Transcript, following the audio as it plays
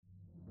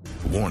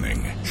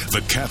Warning: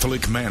 The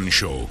Catholic Man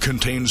Show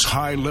contains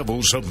high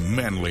levels of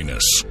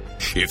manliness.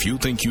 If you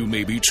think you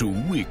may be too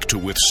weak to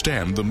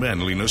withstand the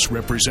manliness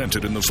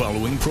represented in the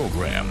following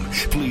program,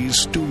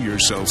 please do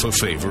yourself a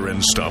favor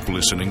and stop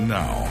listening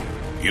now.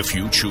 If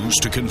you choose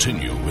to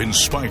continue in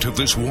spite of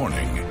this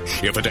warning,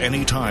 if at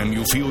any time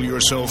you feel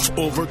yourself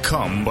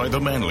overcome by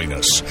the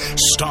manliness,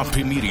 stop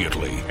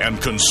immediately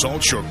and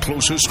consult your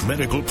closest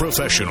medical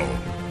professional.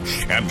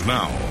 And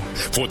now,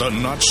 for the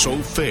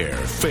not-so-fair,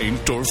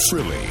 faint, or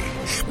frilly,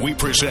 we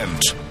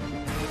present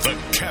The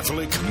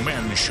Catholic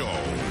Man Show.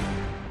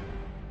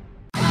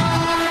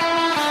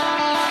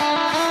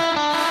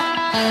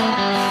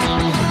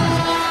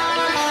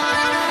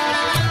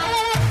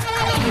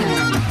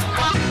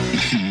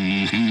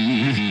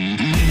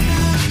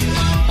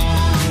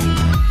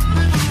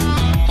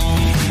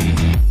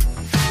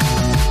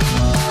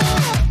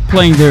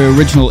 Playing the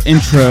original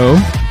intro.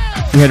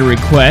 We had a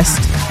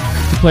request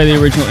to play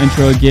the original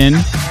intro again.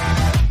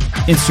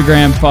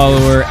 Instagram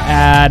follower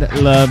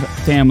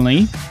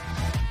 @LoveFamily.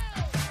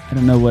 I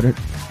don't know what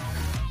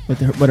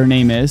her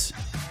name is,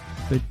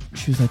 but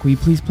she was like, "Will you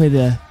please play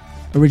the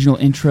original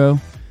intro?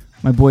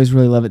 My boys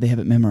really love it. They have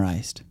it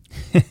memorized."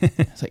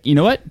 It's like, you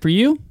know what? For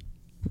you,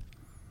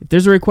 if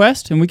there's a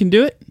request and we can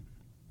do it,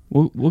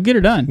 we'll get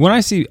her done. When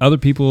I see other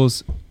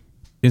people's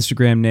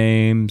Instagram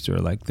names or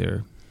like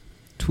their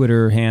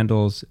Twitter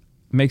handles, it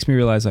makes me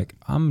realize like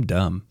I'm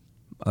dumb.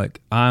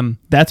 Like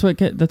That's what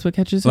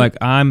catches you? Like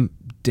I'm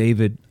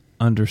David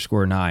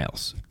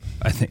 _Niles,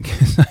 I think.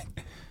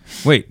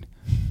 Wait,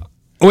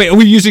 are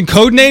we using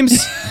code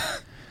names?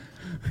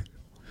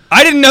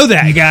 I didn't know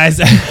that, guys.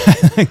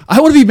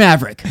 I want to be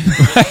Maverick.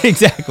 Right,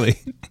 exactly.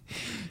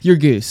 You're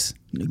Goose.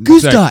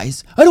 Goose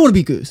dies. I don't want to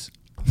be Goose.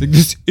 Like,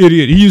 this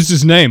idiot, he used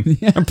his name.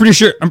 Yeah. I'm pretty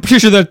sure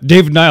that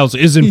David Niles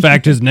is in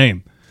fact his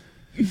name.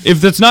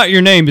 If that's not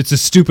your name, it's a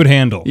stupid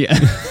handle. Yeah.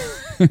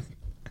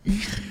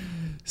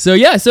 So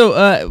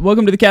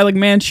welcome to the Catholic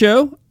Man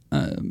Show.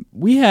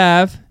 We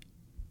have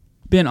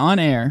been on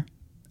air,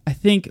 I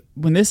think,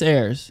 when this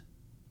airs,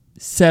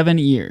 7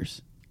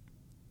 years.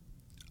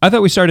 I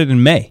thought we started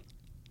in May.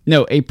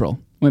 No, April.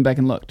 Went back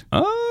and looked.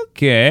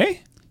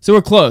 Okay. So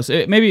we're close.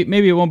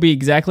 Maybe it won't be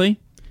exactly,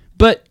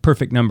 but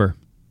perfect number.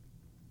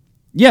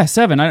 Yeah,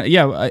 7.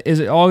 Is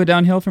it all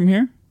downhill from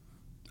here?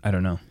 I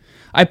don't know.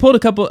 I pulled a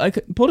couple.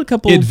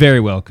 It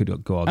very well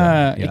could go all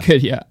down. It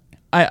could, yeah.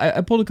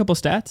 I pulled a couple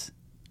stats.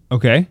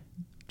 Okay.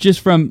 Just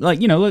from look,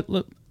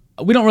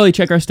 we don't really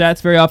check our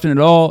stats very often at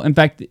all. In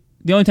fact,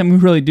 the only time we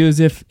really do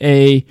is if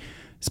a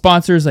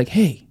sponsor is like,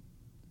 "Hey,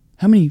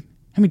 how many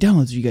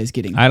downloads are you guys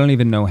getting?" I don't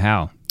even know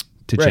how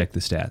to check the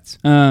stats.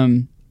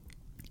 And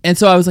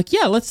so I was like,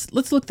 "Yeah, let's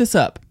look this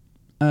up."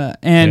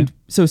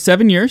 So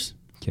 7 years.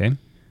 Okay.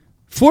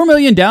 4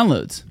 million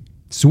downloads.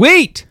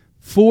 Sweet.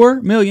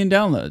 4 million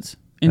downloads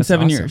in That's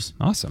 7 awesome. years.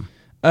 Awesome.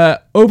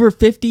 Over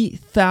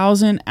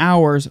 50,000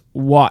 hours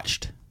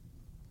watched.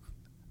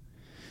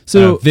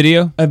 So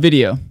a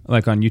video,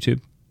 like on YouTube,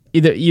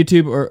 either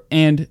YouTube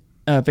and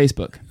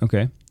Facebook.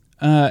 Okay.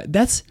 I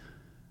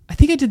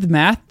think I did the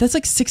math. That's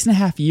like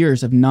 6.5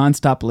 years of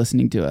nonstop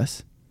listening to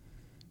us.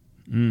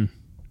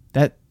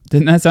 That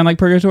didn't that sound like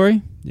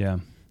purgatory? Yeah.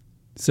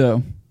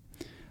 So,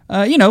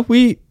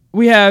 we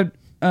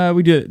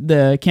do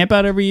the camp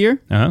out every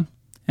year.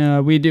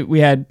 We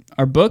had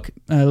our book,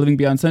 Living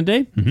Beyond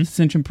Sunday,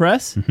 Ascension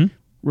Press,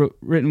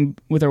 written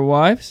with our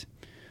wives.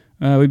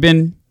 We've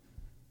been,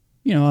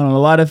 on a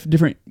lot of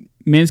different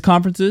men's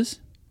conferences.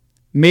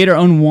 Made our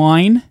own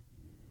wine.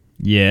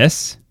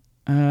 Yes.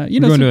 We're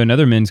going to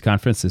another men's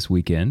conference this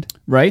weekend.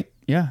 Right?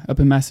 Yeah, up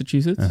in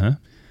Massachusetts.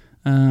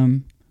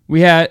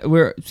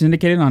 We're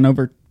syndicated on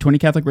over 20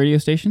 Catholic radio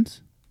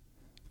stations.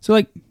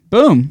 So,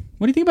 boom.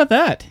 What do you think about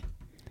that?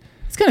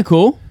 It's kind of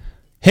cool.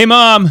 Hey,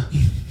 Mom.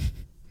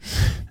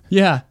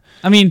 Yeah.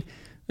 I mean,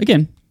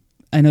 again,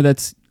 I know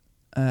that's,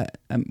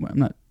 I'm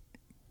not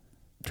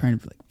trying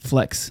to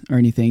flex or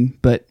anything,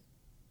 but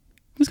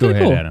it's kind of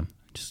cool. Go ahead, Adam.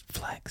 Just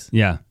flex.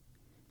 Yeah.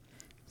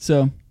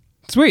 So.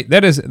 Sweet.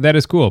 That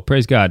is cool.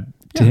 Praise God.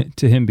 Yeah.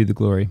 To him be the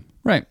glory.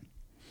 Right.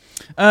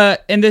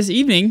 And this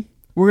evening,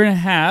 we're going to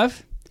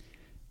have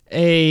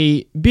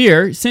a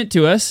beer sent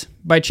to us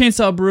by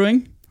Chainsaw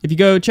Brewing. If you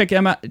go check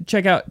out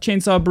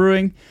Chainsaw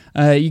Brewing,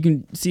 you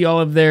can see all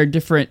of their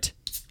different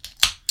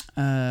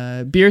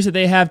beers that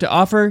they have to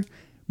offer,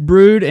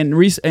 brewed and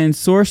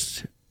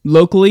sourced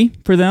locally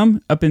for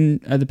them up in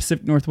the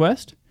Pacific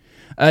Northwest.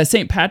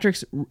 St.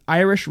 Patrick's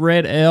Irish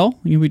Red Ale.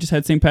 We just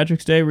had St.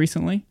 Patrick's Day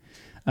recently.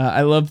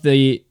 I love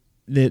the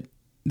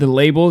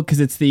label because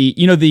it's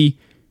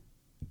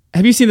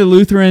have you seen the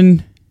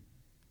Lutheran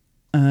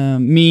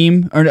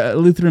meme or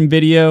Lutheran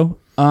video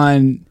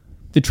on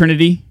the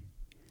Trinity?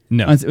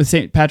 No. With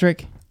St.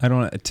 Patrick? I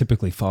don't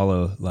typically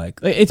follow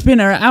It's been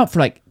out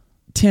for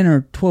 10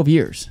 or 12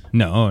 years.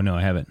 No,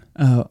 I haven't.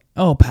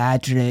 Oh,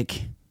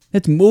 Patrick.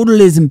 That's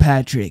modalism,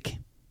 Patrick.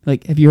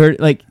 Have you heard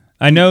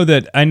I know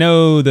that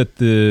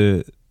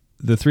the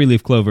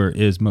 3-leaf clover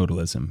is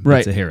modalism. Right.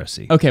 It's a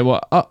heresy. Okay,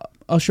 well,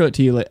 I'll show it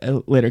to you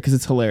later because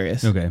it's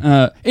hilarious.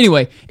 Okay.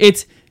 Anyway,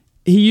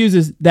 he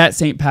uses that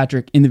St.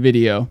 Patrick in the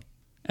video.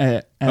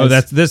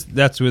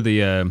 That's where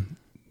the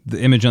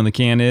image on the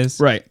can is?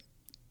 Right.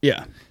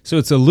 Yeah. So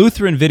it's a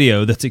Lutheran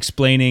video that's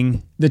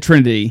explaining the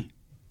Trinity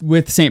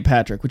with St.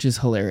 Patrick, which is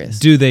hilarious.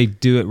 Do they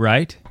do it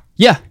right?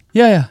 Yeah.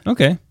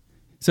 Okay.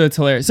 So it's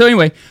hilarious. So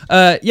anyway,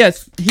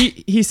 yes,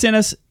 he sent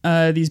us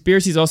these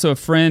beers. He's also a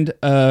friend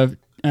of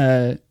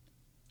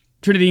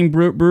Trinity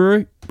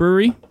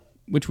Brewery,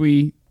 which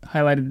we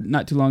highlighted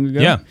not too long ago.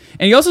 Yeah.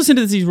 And he also sent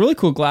us these really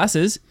cool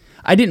glasses.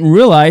 I didn't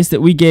realize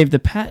that we gave the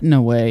patent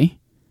away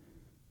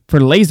for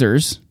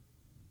lasers.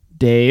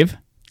 Dave,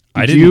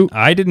 I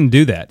didn't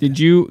do that. Did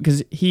you?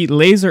 Because he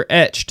laser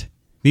etched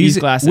these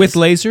glasses with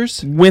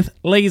lasers. With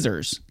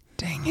lasers.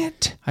 Dang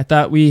it! I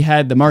thought we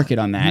had the market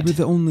on that. We were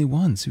the only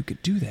ones who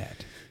could do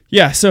that.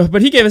 Yeah. So,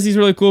 but he gave us these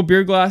really cool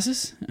beer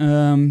glasses.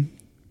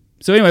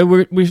 So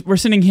anyway, we're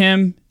sending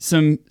him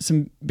some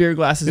beer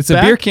glasses. It's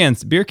back.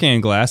 a beer can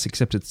glass,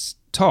 except it's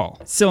tall.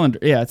 Cylinder.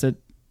 Yeah, it's a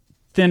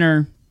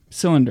thinner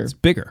cylinder. It's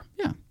bigger.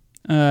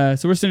 Yeah.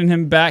 So we're sending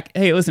him back.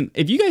 Hey, listen,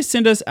 if you guys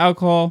send us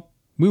alcohol,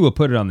 we will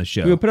put it on the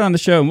show. We will put it on the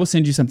show, and we'll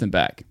send you something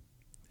back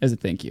as a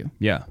thank you.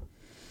 Yeah.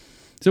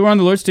 So we're on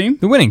the Lord's team.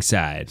 The winning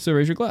side. So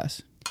raise your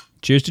glass.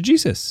 Cheers to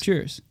Jesus.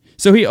 Cheers.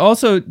 So he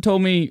also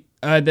told me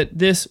that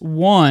this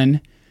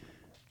won,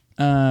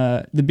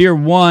 the beer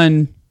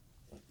won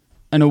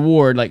an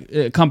award, like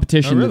a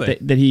competition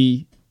that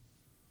he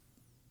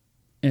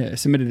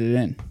submitted it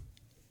in.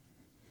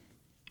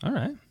 All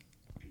right.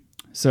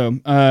 So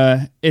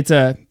it's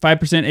a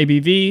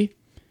 5%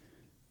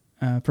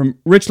 ABV from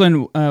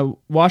Richland,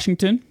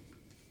 Washington.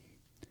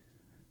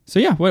 So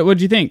yeah, what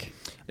did you think?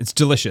 It's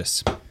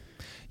delicious.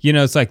 You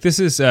know, it's like this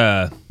is.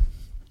 I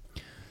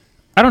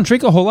don't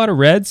drink a whole lot of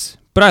reds,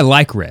 but I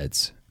like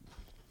reds.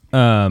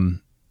 Yeah,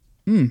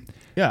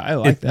 I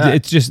like that.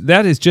 It's just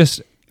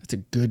That's a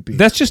good beer.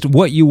 That's just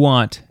what you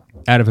want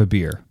out of a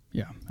beer.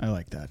 Yeah, I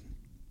like that.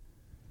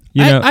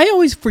 You know, I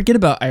always forget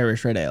about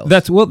Irish red ales.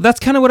 That's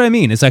kind of what I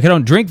mean. It's like I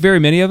don't drink very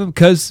many of them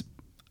because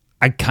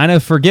I kind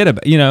of forget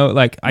about.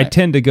 Like I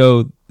tend to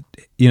go,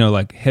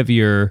 like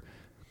heavier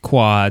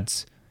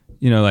quads.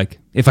 Like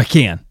if I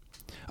can,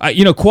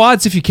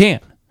 quads if you can.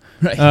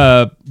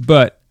 Right.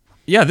 But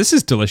yeah, this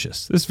is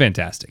delicious. This is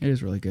fantastic. It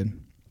is really good.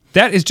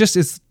 That is just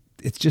it's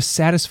just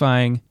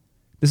satisfying.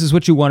 This is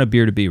what you want a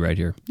beer to be right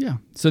here. Yeah.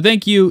 So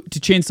thank you to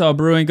Chainsaw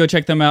Brewing. Go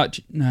check them out.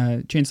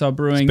 Chainsaw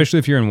Brewing. Especially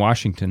if you're in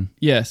Washington.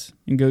 Yes.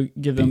 And go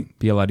give them...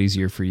 Be a lot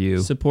easier for you.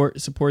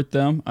 Support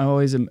them. I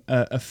always am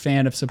a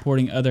fan of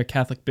supporting other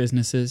Catholic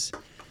businesses.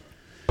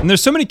 And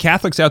there's so many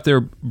Catholics out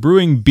there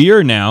brewing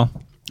beer now.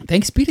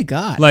 Thanks be to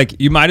God.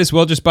 Like, you might as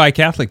well just buy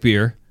Catholic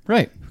beer.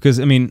 Right. Because,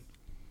 I mean,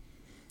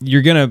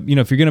 you're going to,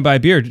 if you're going to buy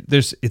beer,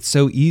 it's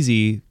so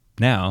easy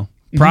now.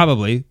 Mm-hmm.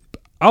 Probably.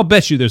 I'll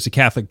bet you there's a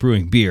Catholic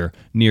brewing beer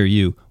near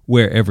you,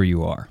 wherever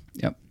you are.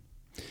 Yep.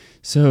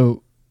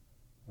 So,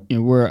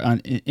 we're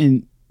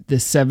in the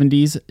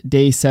 70s,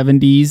 day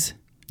 70s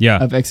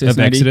of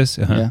Exodus.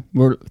 Uh-huh. Yeah,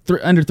 we're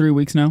under 3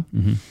 weeks now.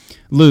 Mm-hmm.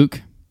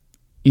 Luke,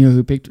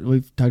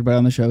 we've talked about it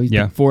on the show. He's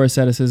picked 4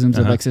 asceticisms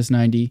of Exodus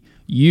 90.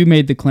 You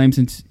made the claim,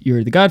 since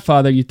you're the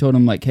Godfather, you told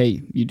him, like,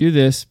 hey, you do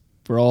this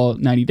for all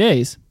 90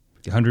 days.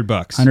 $100.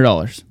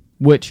 $100,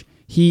 which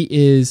he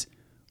is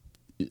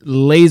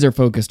laser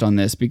focused on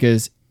this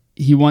because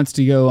he wants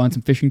to go on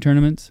some fishing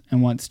tournaments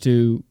and wants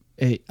to.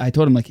 I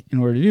told him, like, in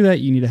order to do that,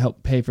 you need to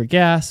help pay for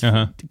gas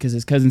because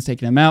his cousin's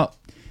taking him out,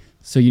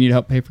 so you need to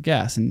help pay for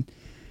gas. And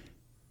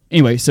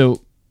anyway,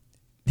 so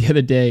the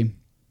other day,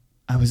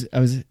 I was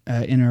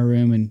in our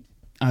room and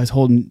I was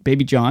holding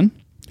baby John,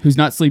 who's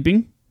not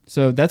sleeping,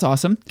 so that's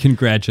awesome.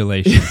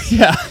 Congratulations.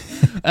 Yeah,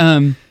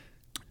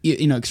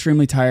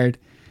 extremely tired,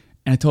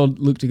 and I told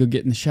Luke to go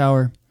get in the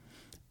shower,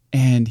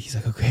 and he's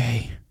like,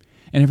 okay.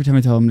 And every time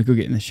I tell him to go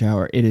get in the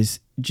shower, it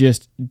is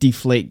just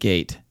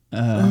Deflategate.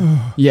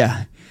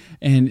 Yeah.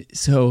 And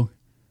so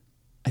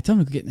I tell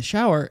him to go get in the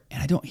shower,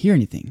 and I don't hear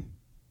anything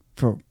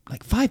for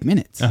like 5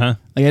 minutes. Like,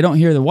 I don't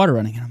hear the water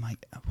running, and I'm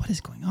like, what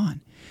is going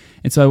on?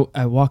 And so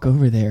I walk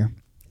over there,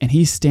 and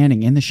he's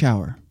standing in the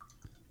shower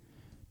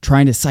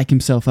trying to psych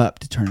himself up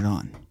to turn it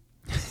on.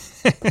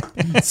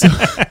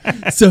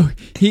 so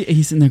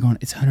he's sitting there going,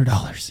 it's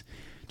 $100.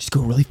 Just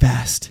go really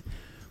fast,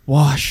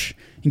 wash,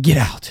 and get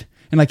out.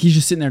 And like he's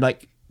just sitting there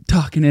like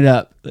talking it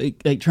up,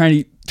 like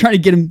trying to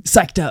get him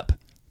psyched up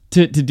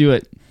to do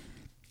it.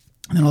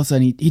 And then all of a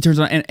sudden he turns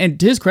on, and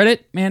to his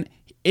credit, man,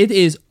 it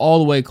is all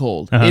the way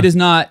cold. It is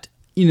not,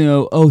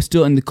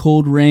 still in the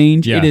cold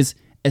range. Yeah. It is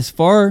as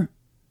far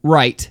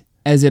right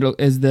as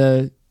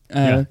the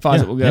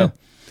faucet will go. Yeah.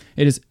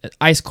 It is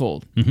ice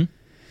cold. Mm-hmm.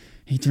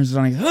 He turns it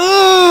on and he goes,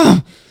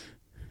 oh!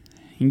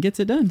 He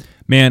gets it done.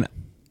 Man,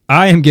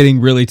 I am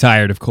getting really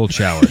tired of cold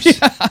showers.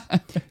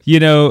 At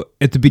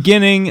the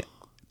beginning,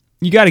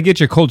 you got to get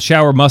your cold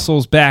shower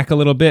muscles back a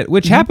little bit,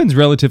 which happens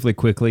relatively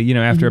quickly,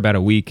 after about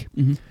a week.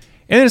 Mm-hmm.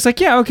 And then it's like,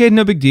 yeah, okay,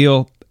 no big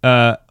deal.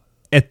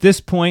 At this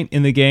point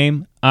in the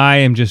game, I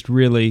am just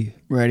really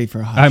ready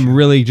for a hot shower.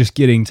 Really just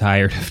getting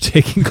tired of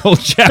taking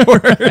cold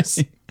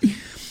showers.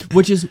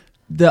 Which is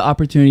the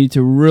opportunity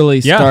to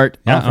really start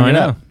offering it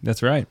up.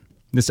 That's right.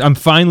 I'm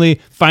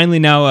finally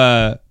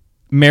now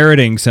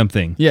meriting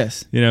something.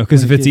 Yes.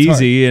 Because if it's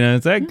easy,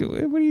 it's like,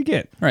 what do you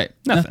get? Right.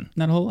 Nothing.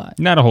 Not a whole lot.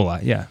 Not a whole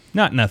lot, yeah.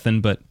 Not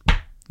nothing, but...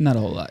 Not a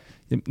whole lot.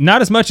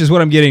 Not as much as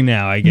what I'm getting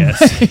now, I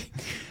guess.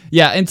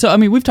 Yeah, and so,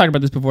 we've talked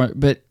about this before,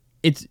 but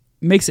it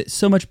makes it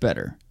so much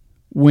better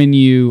when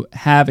you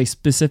have a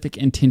specific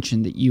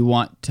intention that you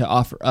want to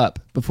offer up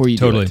before you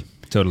do it.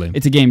 Totally.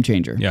 It's a game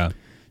changer. Yeah.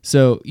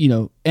 So,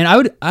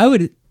 and I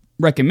would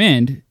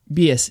recommend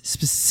be as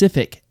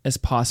specific as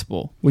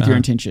possible with your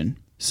intention.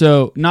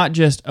 So not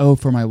just,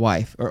 for my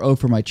wife or,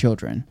 for my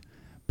children,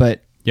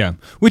 but... Yeah,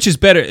 which is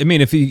better.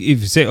 If you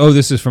say,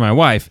 this is for my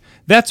wife,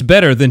 that's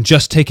better than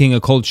just taking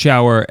a cold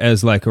shower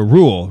as like a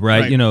rule,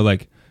 right?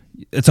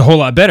 It's a whole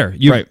lot better.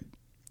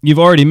 You've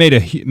already made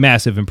a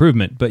massive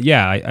improvement. But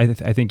yeah, I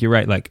think you're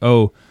right. Like,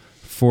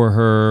 for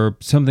her,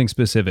 something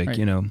specific,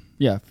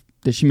 Yeah,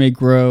 that she may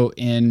grow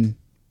in,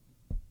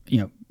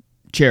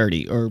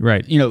 charity or,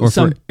 or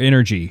for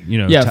energy,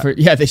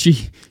 that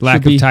she...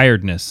 Lack of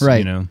tiredness,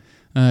 right.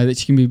 That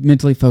she can be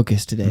mentally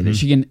focused today, that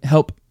she can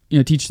help...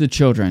 teach the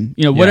children,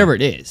 whatever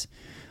it is,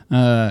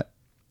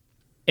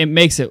 it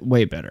makes it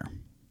way better.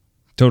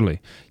 Totally.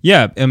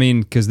 Yeah.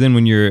 Because then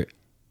when you're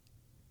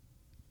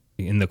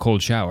in the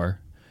cold shower,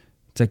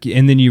 it's like,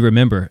 and then you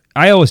remember,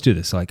 I always do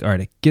this, like, all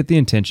right, I get the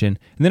intention,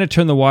 and then I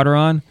turn the water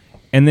on,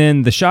 and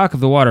then the shock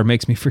of the water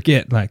makes me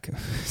forget, like,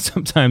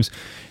 sometimes,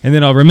 and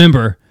then I'll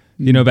remember,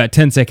 about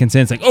 10 seconds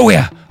in, it's like, oh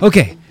yeah,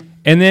 okay.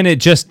 And then it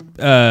just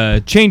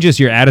changes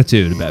your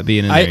attitude about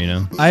being in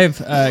there, I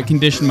have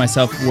conditioned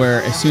myself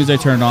where as soon as I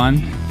turn it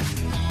on,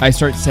 I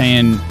start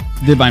saying,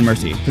 Divine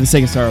mercy, for the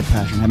sake of sorrow and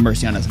passion, have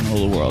mercy on us and the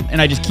whole world. And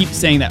I just keep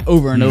saying that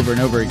over and over and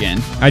over again.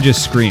 I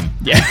just scream.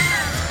 Yeah.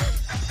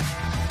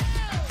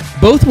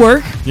 Both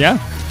work. Yeah.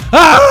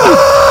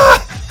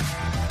 Ah!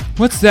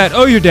 What's that?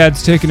 Oh, your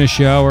dad's taking a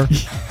shower.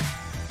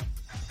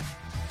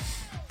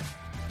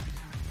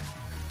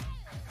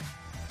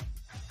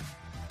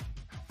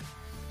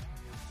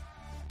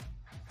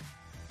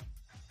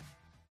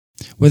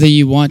 Whether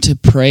you want to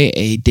pray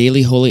a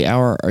daily holy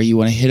hour or you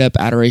want to hit up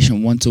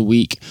adoration once a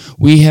week,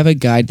 we have a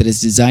guide that is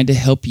designed to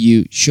help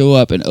you show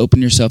up and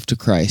open yourself to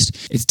Christ.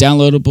 It's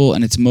downloadable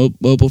and it's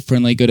mobile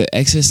friendly. Go to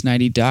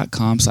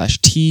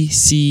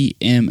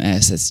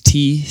exodus90.com/TCMS. That's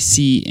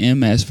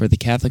TCMS for the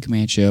Catholic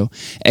Man Show.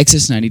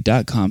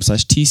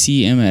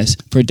 exodus90.com/TCMS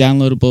for a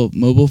downloadable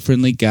mobile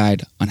friendly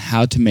guide on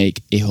how to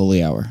make a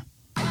holy hour.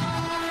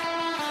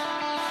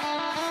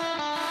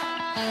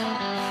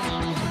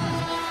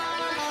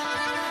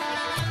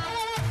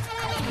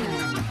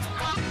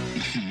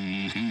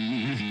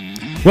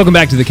 Welcome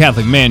back to the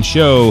Catholic Man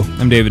Show.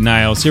 I'm David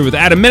Niles here with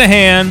Adam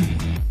Minahan.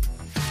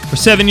 We're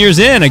 7 years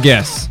in, I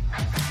guess.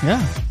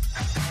 Yeah.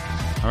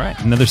 All right,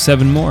 another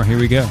 7 more. Here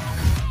we go.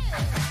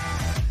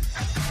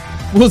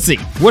 We'll see.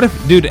 What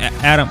if, dude,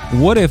 Adam,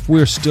 what if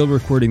we're still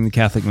recording the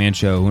Catholic Man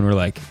Show when we're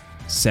like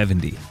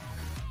 70?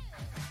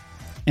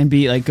 And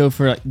go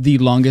for like the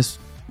longest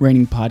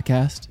reigning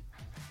podcast?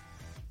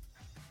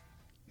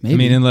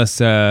 Maybe.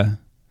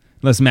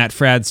 Unless Matt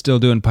Frad's still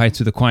doing Pints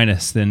with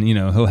Aquinas, then,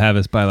 he'll have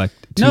us by like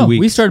 2 weeks.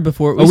 We started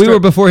before. We were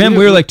before him?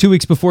 We were like 2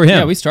 weeks before him.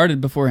 Yeah, we started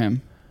before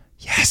him.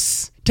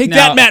 Yes. Take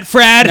that, Matt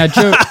Frad. Now,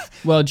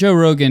 Joe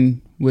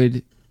Rogan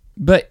would,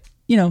 but,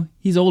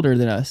 he's older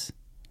than us.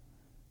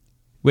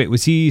 Wait,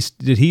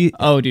 did he?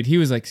 Oh, dude, he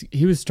was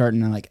starting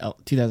in like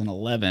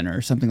 2011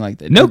 or something like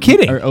that. No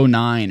kidding. Or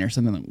 09 or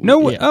something like that. No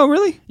way. Yeah. Oh,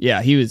 really?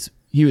 Yeah, he was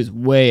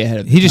way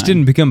ahead of He just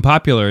didn't become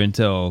popular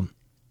until...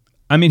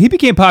 he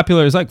became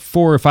popular as like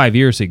 4 or 5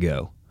 years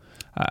ago.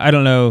 I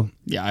don't know.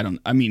 Yeah,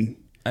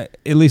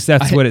 at least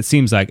that's what it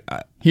seems like.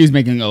 He was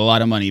making a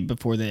lot of money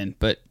before then,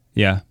 but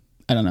yeah,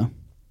 I don't know.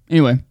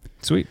 Anyway,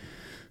 sweet.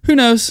 Who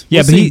knows?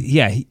 Yeah, but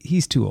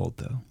he's too old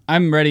though.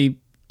 I'm ready.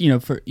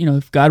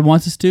 If God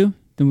wants us to,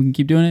 then we can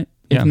keep doing it.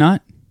 If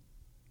not,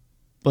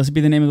 blessed be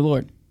the name of the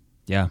Lord.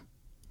 Yeah.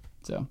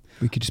 So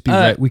we could just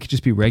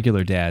be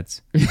regular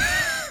dads.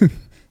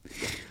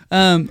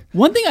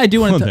 One thing I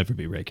do want to... We'll never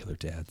be regular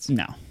dads.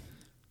 No.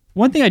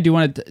 One thing I do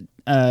want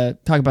to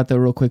talk about, though,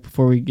 real quick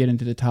before we get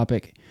into the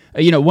topic.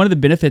 One of the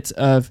benefits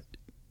of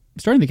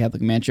starting the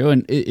Catholic Man Show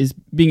is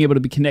being able to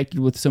be connected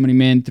with so many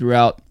men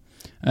throughout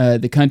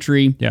the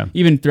country,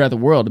 even throughout the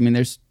world.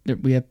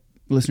 We have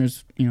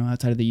listeners,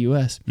 outside of the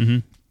U.S. Mm-hmm.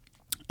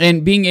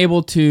 And being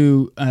able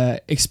to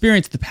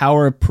experience the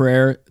power of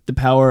prayer, the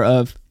power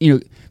of,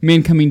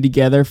 men coming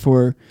together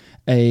for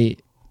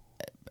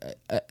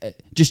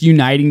just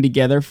uniting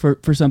together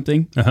for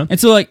something. Uh-huh. And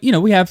so,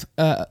 we have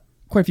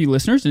quite a few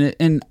listeners,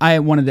 and I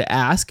wanted to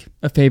ask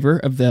a favor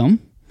of them.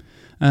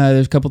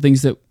 There's a couple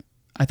things that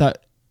I thought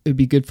it would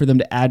be good for them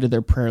to add to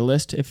their prayer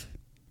list if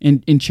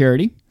in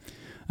charity.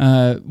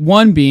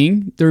 One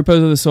being the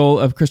repose of the soul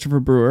of Christopher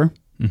Brewer.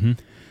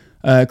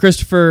 Mm-hmm.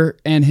 Christopher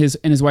and his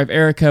wife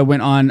Erica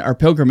went on our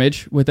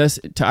pilgrimage with us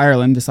to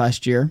Ireland this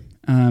last year,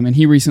 and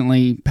he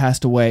recently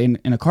passed away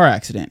in a car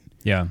accident.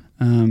 Yeah.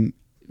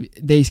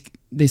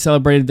 They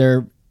celebrated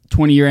their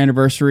 20-year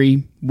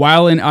anniversary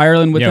while in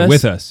Ireland with us.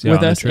 with us. Yeah, with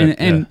on the us. trip,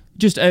 And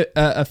just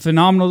a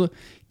phenomenal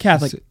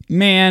Catholic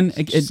man,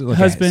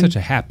 husband. Such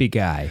a happy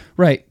guy.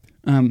 Right.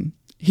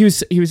 He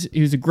was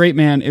a great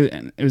man.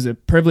 It was a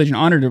privilege and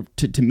honor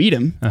to meet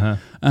him.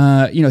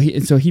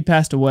 So he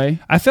passed away.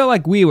 I felt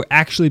like we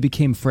actually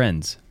became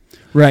friends.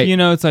 Right.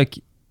 It's like,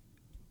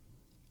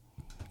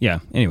 yeah.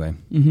 Anyway,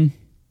 it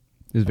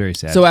was very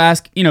sad. So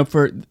ask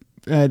for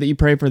that you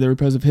pray for the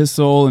repose of his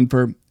soul and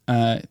for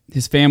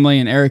his family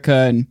and Erica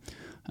and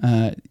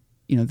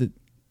that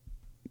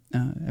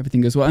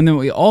everything goes well. And then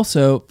we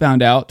also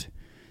found out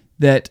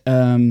that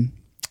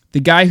the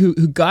guy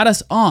who got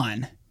us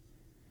on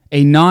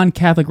a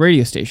non-Catholic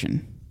radio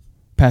station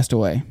passed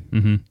away.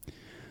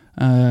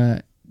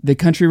 The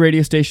country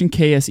radio station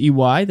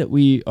KSEY that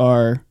we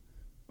are,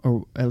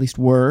 or at least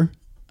were,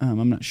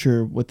 I'm not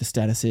sure what the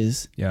status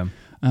is. Yeah.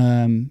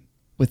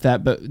 With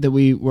that, but that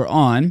we were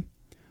on,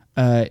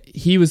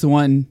 he was the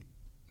one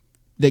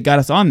that got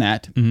us on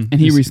that, and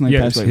he recently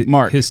passed away.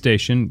 Mark, his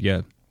station,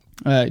 yeah.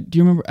 Do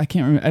you remember? I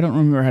can't remember. I don't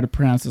remember how to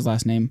pronounce his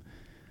last name.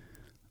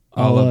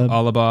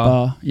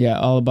 Alaba. Yeah,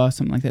 Alaba,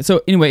 something like that.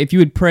 So anyway, if you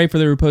would pray for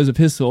the repose of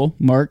his soul,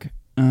 Mark,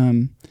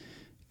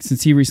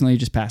 since he recently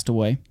just passed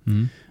away,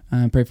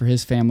 pray for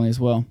his family as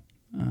well.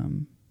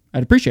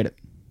 I'd appreciate it,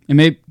 and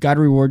may God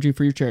reward you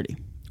for your charity.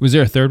 Was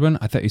there a third one?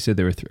 I thought you said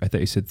there were. I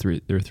thought you said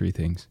three. There were three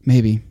things.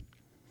 Maybe.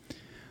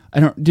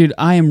 Dude.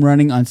 I am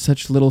running on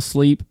such little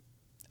sleep,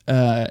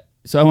 so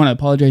I want to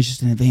apologize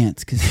just in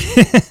advance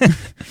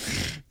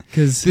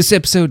because this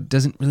episode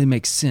doesn't really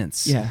make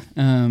sense. Yeah.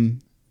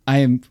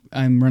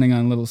 I'm running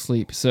on little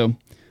sleep. So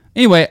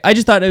anyway, I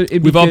just thought it'd be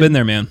We've all good. been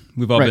there, man.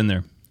 We've all been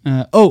there.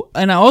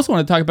 And I also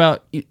want to talk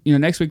about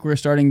next week we're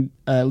starting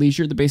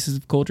Leisure, the Basis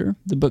of Culture,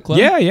 the book club.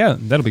 Yeah,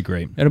 that'll be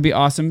great. That'll be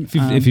awesome.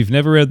 If you've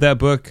never read that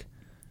book,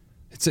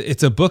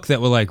 it's a book that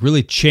will like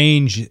really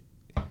change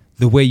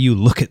the way you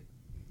look at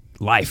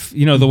life.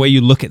 The way you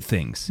look at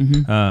things.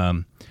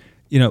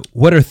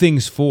 What are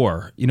things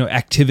for?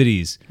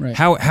 Activities. Right.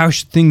 How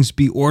should things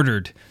be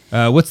ordered?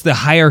 What's the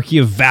hierarchy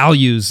of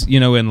values?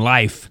 In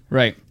life.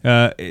 Right.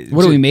 What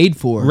are we made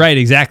for? Right.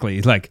 Exactly.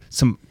 It's like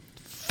some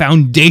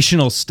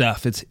foundational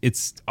stuff.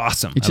 It's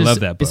awesome. I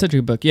love that book. It's such a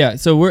good book. Yeah.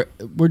 So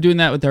we're doing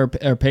that with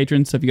our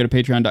patrons. So if you go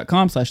to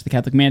patreon.com/The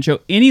Catholic Man Show,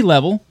 any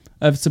level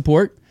of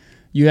support,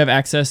 you have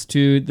access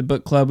to the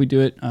book club. We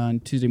do it on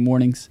Tuesday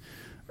mornings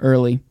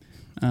early.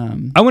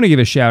 I want to give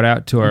a shout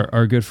out to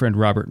our good friend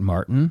Robert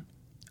Martin.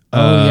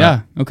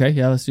 Yeah. Okay.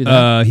 Yeah. Let's do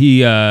that. He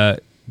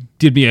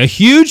did me a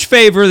huge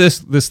favor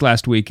this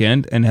last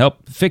weekend and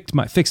helped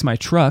fix my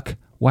truck,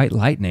 White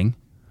Lightning.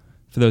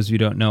 For those of you who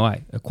don't know,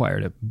 I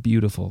acquired a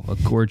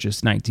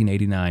gorgeous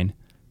 1989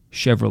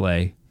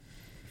 Chevrolet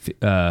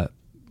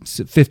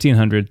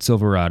 1500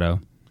 Silverado.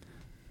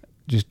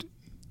 Just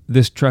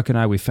this truck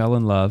and we fell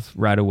in love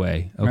right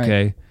away.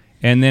 Okay, right.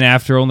 And then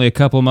after only a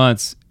couple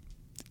months,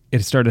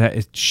 it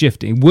started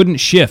shifting. It wouldn't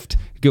shift.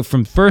 It'd go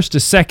from first to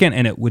second,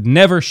 and it would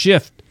never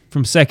shift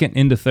from second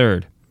into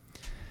third.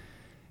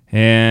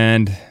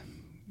 And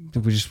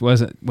it just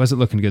wasn't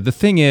looking good. The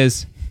thing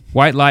is,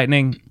 White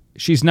Lightning,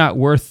 she's not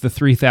worth the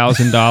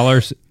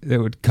 $3,000 that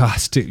would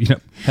cost to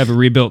have a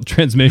rebuilt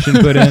transmission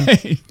put in.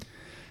 Right.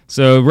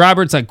 So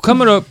Robert's like,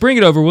 bring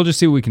it over. We'll just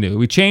see what we can do.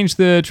 We changed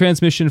the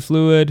transmission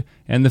fluid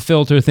and the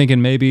filter,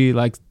 thinking maybe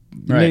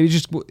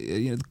just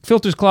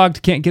filter's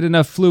clogged, can't get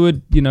enough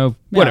fluid.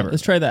 Whatever.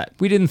 Let's try that.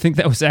 We didn't think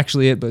that was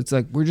actually it, but it's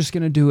like we're just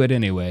gonna do it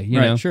anyway. You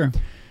know? Sure.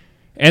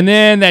 And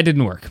then that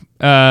didn't work.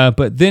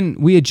 But then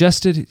we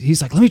adjusted.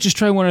 He's like, let me just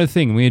try one other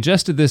thing. We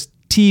adjusted this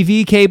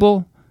TV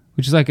cable,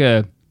 which is like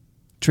a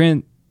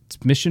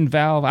transmission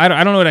valve. I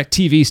don't know what a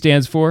TV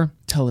stands for.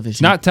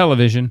 Television. Not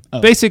television. Oh.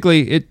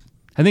 Basically,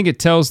 I think it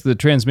tells the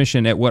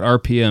transmission at what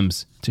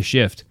RPMs to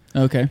shift.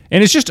 Okay.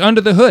 And it's just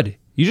under the hood.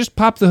 You just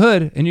pop the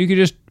hood, and you can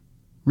just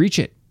reach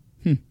it.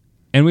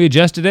 And we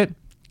adjusted it.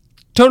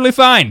 Totally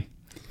fine.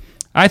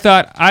 I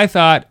thought I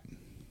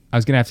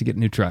was going to have to get a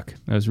new truck.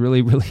 I was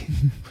really, really,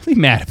 really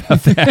mad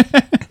about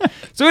that.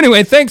 So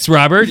anyway, thanks,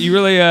 Robert. You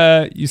really,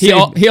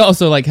 he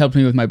also helped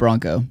me with my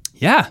Bronco.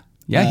 Yeah,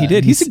 he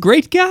did. He's a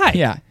great guy.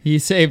 Yeah, he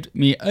saved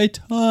me a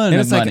ton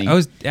of money. I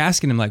was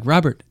asking him,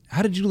 Robert,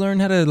 how did you learn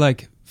how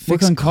to,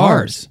 fix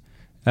cars?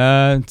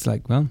 It's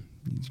like, well,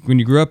 when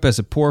you grew up as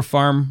a poor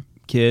farm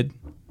kid,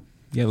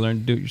 you got to learn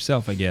to do it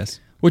yourself, I guess.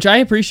 Which I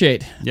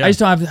appreciate. Yeah. I just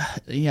don't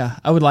have,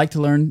 I would like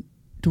to learn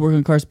to work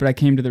on cars, but I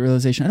came to the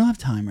realization I don't have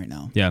time right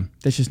now. Yeah.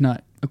 That's just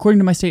not, according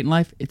to my state in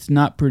life, it's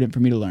not prudent for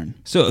me to learn.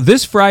 So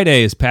this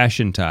Friday is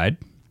Passion Tide.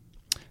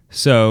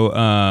 So,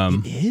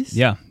 it is?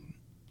 Yeah.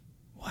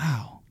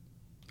 Wow.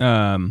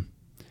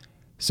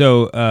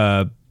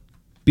 So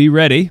be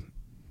ready.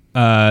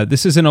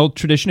 This is an old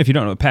tradition. If you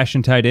don't know what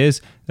Passion Tide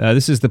is,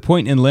 this is the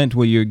point in Lent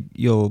where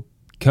you'll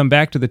come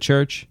back to the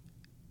church,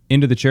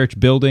 into the church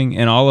building,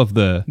 and all of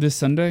the... This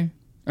Sunday?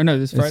 Or no,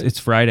 this Friday? It's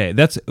Friday.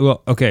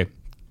 Okay.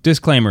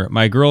 Disclaimer,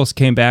 my girls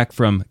came back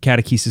from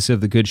Catechesis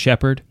of the Good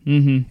Shepherd,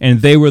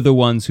 and they were the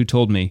ones who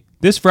told me,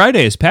 this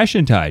Friday is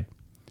Passion Tide.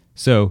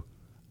 So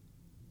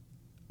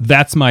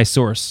that's my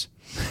source.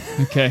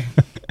 Okay.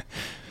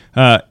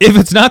 If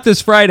it's not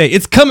this Friday,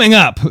 it's coming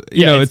up.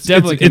 It's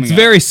definitely coming it's up.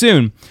 very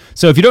soon.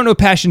 So if you don't know what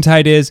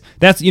Passiontide is,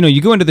 that's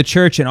you go into the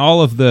church and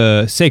all of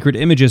the sacred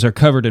images are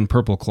covered in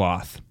purple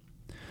cloth.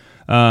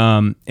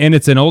 And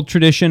it's an old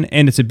tradition,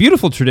 and it's a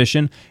beautiful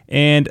tradition,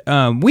 and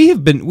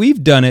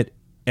we've done it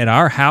at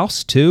our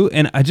house too,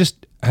 and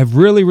I've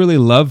really, really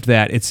loved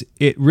that.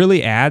 It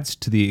really adds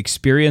to the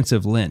experience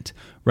of Lent,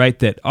 right?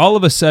 That all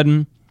of a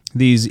sudden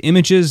these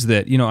images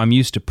that I'm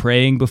used to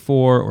praying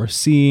before or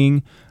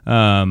seeing,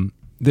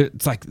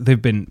 it's like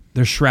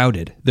they're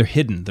shrouded, they're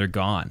hidden, they're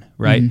gone,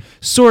 right? Mm-hmm.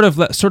 Sort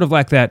of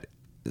like that,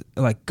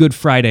 like Good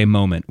Friday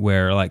moment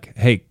where like,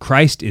 hey,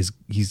 Christ he's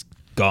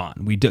gone.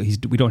 We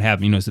don't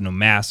have no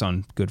Mass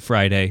on Good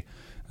Friday,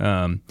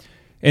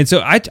 and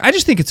so I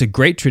just think it's a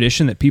great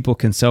tradition that people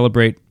can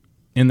celebrate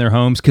in their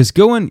homes, because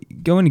going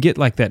to get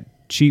like that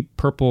cheap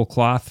purple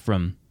cloth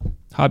from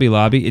Hobby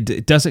Lobby,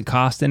 it doesn't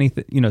cost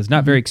anything. It's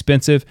not very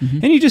expensive,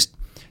 and you just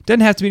doesn't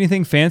have to be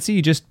anything fancy.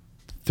 You just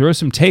throw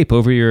some tape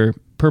over your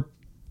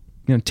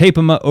tape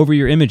them up over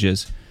your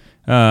images,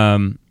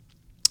 and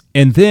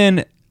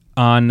then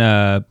on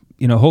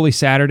Holy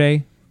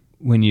Saturday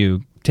when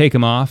you take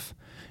them off,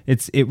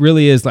 it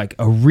really is like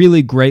a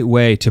really great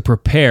way to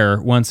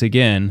prepare once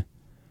again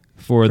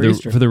for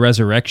the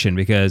resurrection,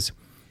 because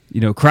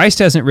Christ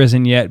hasn't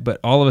risen yet, but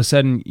all of a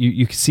sudden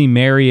you can see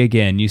Mary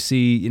again. You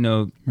see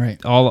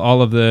right.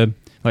 all of the,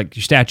 like,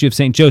 your statue of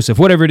Saint Joseph,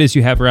 whatever it is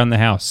you have around the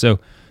house. So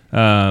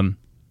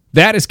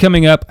that is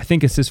coming up. I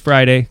think it's this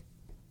Friday,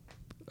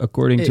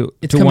 according to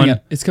coming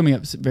up. It's coming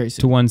up very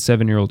soon to one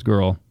 7-year-old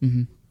girl.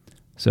 Mm-hmm.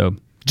 So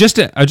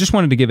I just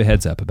wanted to give a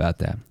heads up about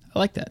that. I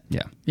like that.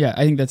 Yeah.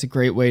 I think that's a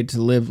great way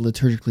to live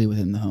liturgically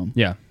within the home.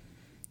 Yeah.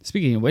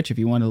 Speaking of which, if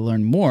you want to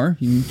learn more,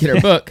 you can get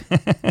our book,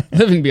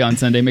 Living Beyond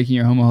Sunday, Making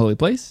Your Home a Holy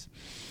Place.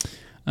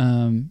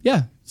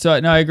 So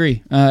no, I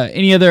agree.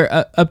 Any other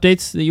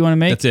updates that you want to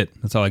make? That's it.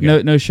 That's all I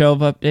got. No shelf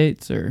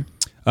updates or?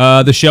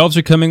 The shelves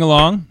are coming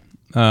along.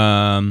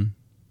 I've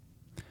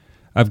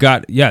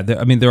got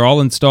they're all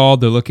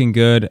installed. They're looking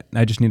good.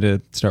 I just need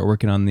to start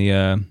working on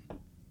the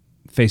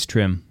face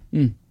trim,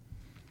 and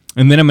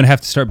then I'm gonna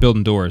have to start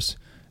building doors.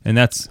 And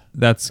that's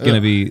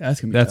gonna be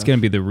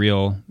the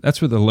real.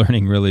 That's where the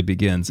learning really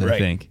begins. I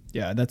think.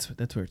 Yeah, that's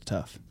where it's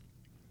tough.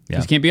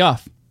 Yeah, you can't be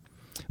off.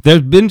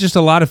 There's been just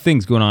a lot of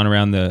things going on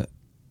around the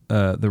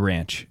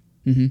ranch.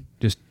 Mm-hmm.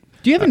 Just.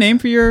 Do you have a name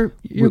for your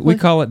we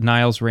call it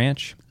Niles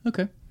Ranch.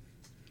 Okay.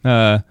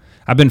 I've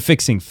been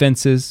fixing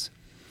fences.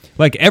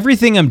 Like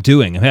everything I'm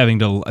doing, I'm having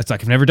to. It's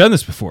like I've never done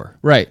this before,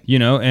 right?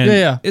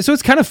 And so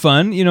it's kind of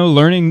fun,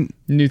 learning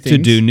new things.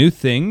 To do new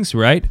things,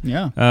 right?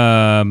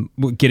 Yeah.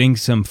 Getting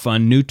some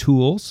fun new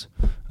tools.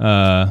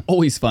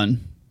 Always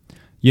fun.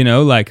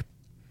 Like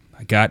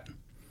I got,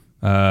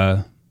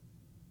 like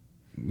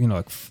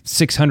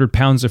 600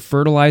 pounds of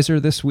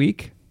fertilizer this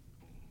week.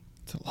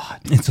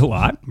 It's a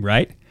lot,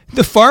 right?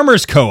 The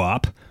Farmers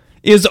Co-op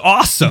is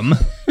awesome.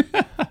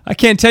 I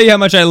can't tell you how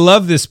much I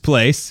love this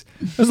place.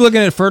 I was looking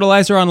at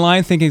fertilizer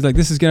online thinking, like,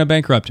 this is going to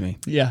bankrupt me.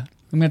 Yeah.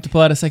 I'm going to have to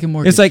pull out a second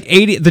mortgage. It's like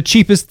the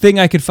cheapest thing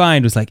I could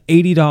find was like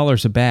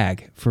 $80 a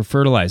bag for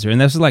fertilizer. And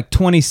this was like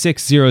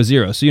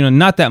 $26.00. So,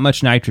 not that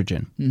much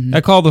nitrogen. Mm-hmm. I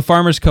called the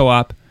Farmers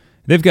Co-op.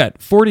 They've got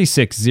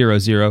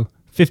 $46.00,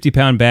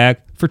 50-pound bag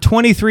for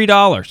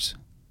 $23.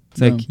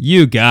 It's like,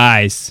 you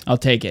guys. I'll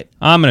take it.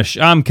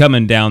 I'm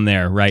coming down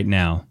there right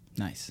now.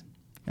 Nice.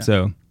 Yeah.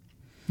 So,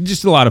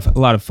 just a lot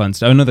of fun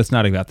stuff. I know that's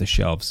not about the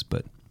shelves,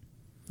 but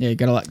yeah, you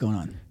got a lot going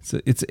on.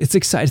 It's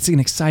exciting. It's an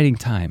exciting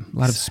time. A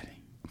lot of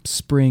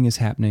spring is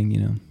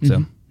happening,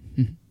 So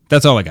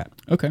that's all I got.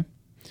 Okay.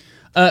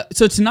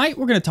 So tonight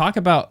we're going to talk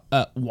about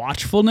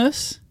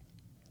watchfulness.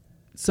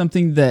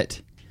 Something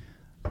that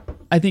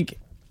I think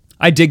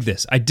I dig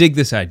this. I dig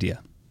this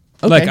idea.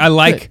 Okay, like I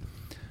like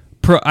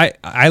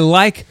I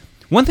like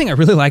one thing I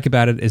really like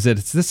about it is that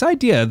it's this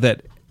idea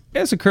that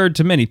has occurred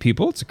to many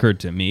people. It's occurred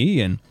to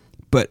me,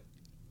 but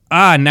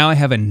now I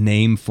have a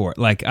name for it.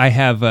 Like I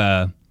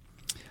have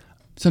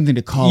something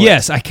to call it.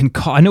 Yes, I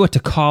know what to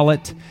call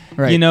it.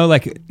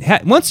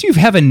 Right. Once you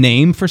have a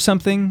name for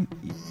something,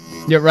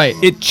 yeah, right.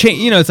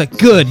 It's like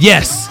good.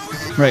 Yes.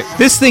 Right.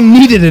 This thing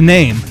needed a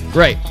name.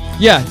 Right.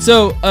 Yeah.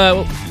 So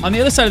on the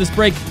other side of this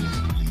break,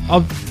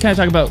 I'll kind of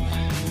talk about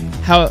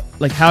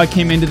how I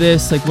came into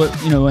this, like what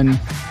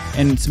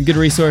and some good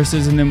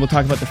resources, and then we'll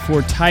talk about the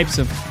 4 types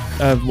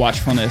of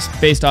watchfulness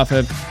based off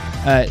of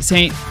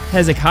Saint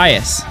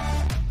Hezekiah.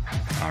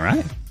 All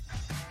right.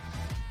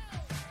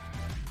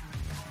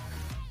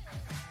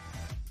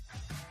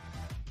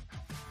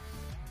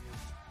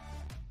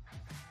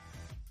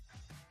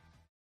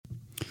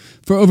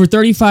 For over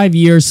 35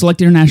 years,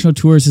 Select International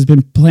Tours has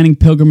been planning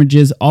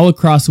pilgrimages all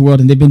across the world,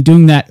 and they've been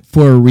doing that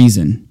for a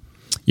reason.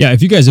 Yeah,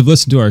 if you guys have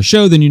listened to our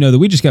show, then you know that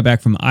we just got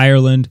back from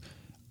Ireland.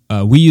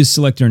 We used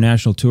Select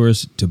International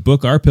Tours to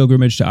book our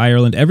pilgrimage to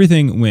Ireland.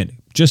 Everything went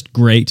just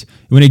great.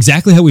 It went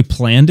exactly how we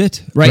planned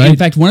it. Right. In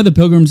fact, one of the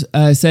pilgrims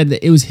said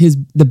that it was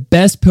the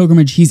best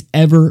pilgrimage he's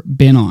ever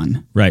been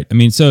on. Right. I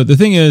mean, so the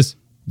thing is,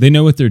 they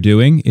know what they're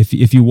doing.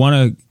 If you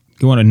want to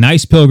go on a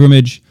nice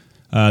pilgrimage,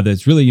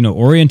 that's really,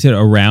 oriented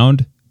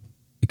around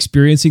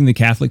experiencing the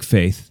Catholic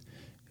faith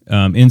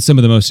in some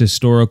of the most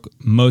historic,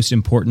 most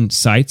important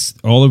sites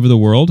all over the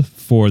world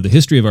for the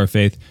history of our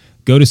faith,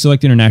 go to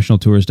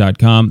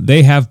selectinternationaltours.com.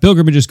 They have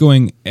pilgrimages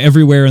going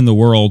everywhere in the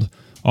world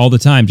all the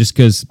time, just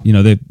because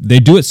they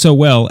do it so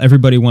well,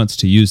 everybody wants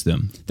to use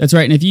them. That's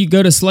right. And if you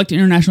go to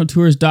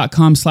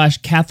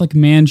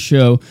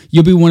selectinternationaltours.com/CatholicManShow,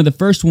 you'll be one of the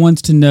first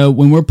ones to know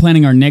when we're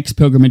planning our next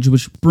pilgrimage,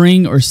 which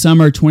spring or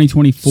summer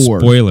 2024.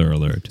 Spoiler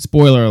alert.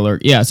 Spoiler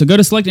alert. Yeah. So go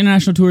to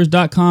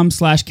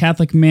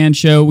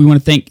selectinternationaltours.com/CatholicManShow. We want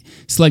to thank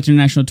Select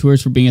International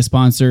Tours for being a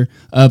sponsor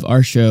of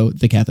our show,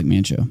 The Catholic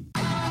Man Show.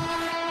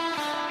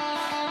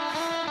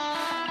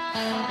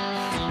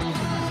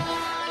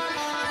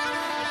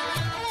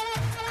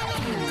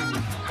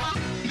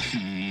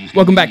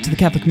 Welcome back to the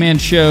Catholic Man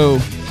Show.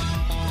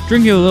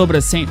 Drinking a little bit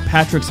of St.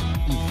 Patrick's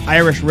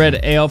Irish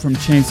Red Ale from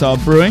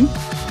Chainsaw Brewing.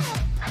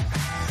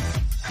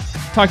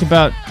 Talked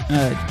about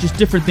just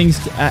different things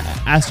to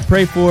ask to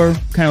pray for,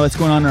 kind of what's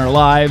going on in our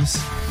lives,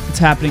 what's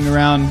happening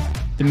around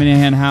the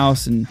Minahan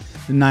House and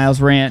the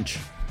Niles Ranch.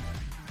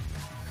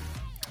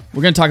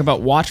 We're going to talk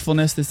about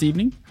watchfulness this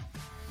evening.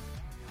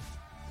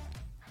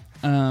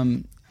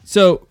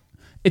 So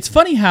it's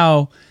funny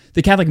how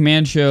the Catholic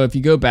Man Show, if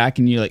you go back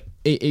and you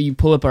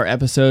pull up our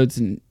episodes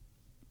and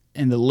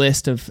the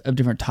list of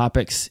different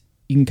topics,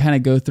 you can kind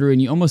of go through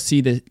and you almost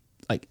see the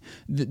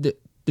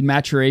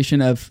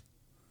maturation of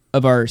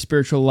our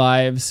spiritual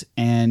lives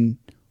and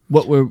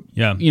what we're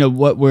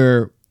what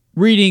we're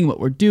reading, what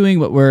we're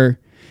doing,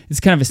 it's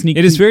kind of a sneak.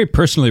 It is very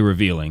personally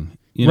revealing,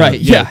 right?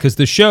 Yeah, because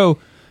the show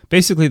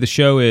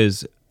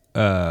is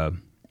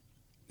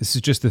this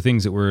is just the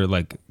things that we're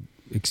like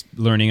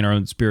learning in our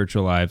own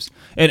spiritual lives.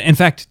 And in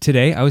fact,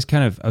 today I was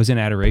in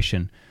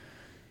adoration.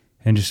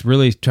 And just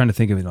really trying to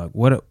think of it, like,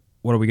 what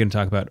are we going to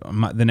talk about?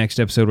 The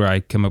next episode where I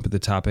come up with the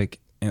topic.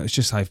 And it was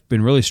just, I've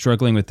been really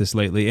struggling with this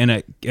lately. And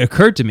it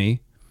occurred to me,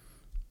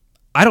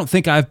 I don't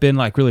think I've been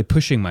like really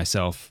pushing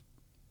myself.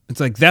 It's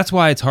like, that's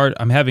why it's hard.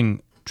 I'm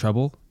having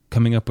trouble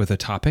coming up with a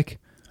topic.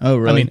 Oh,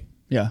 really? I mean,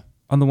 yeah.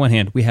 On the one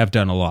hand, we have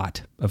done a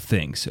lot of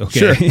things. Okay.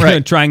 Sure,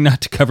 right. Trying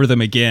not to cover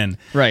them again.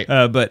 Right.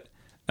 I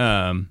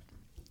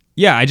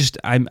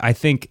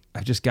think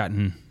I've just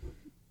gotten...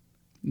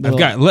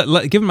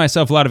 I've given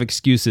myself a lot of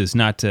excuses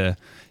not to,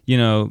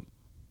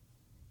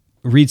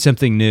 read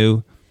something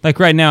new. Like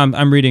right now,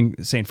 I'm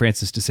reading St.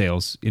 Francis de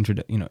Sales, Intro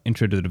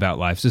to the Devout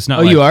Life. So it's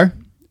not. Oh, you are?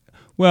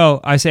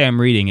 Well, I say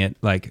I'm reading it.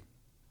 Like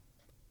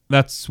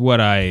that's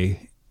what I'll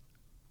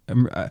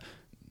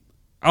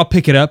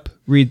pick it up,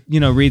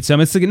 read some.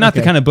 It's like not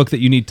the kind of book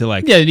that you need to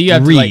like. Yeah, you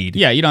have read. To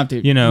you don't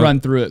have to run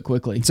through it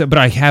quickly. So, but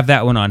I have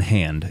that one on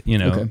hand.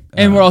 Okay.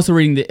 And we're also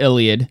reading the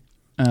Iliad.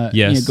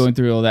 Yes, going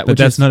through all that, but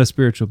that's not a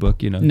spiritual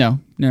book, No.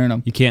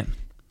 You can't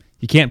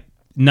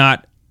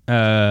not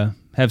have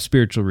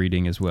spiritual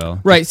reading as well,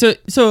 right? So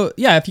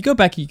yeah, if you go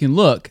back, you can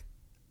look.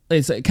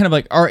 It's kind of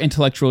like our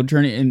intellectual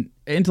and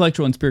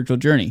spiritual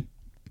journey.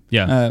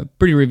 Yeah,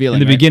 pretty revealing.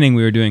 In the beginning,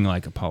 we were doing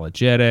like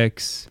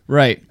apologetics,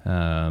 right?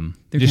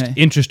 Just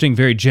interesting,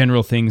 very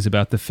general things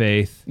about the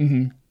faith.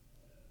 Mm-hmm.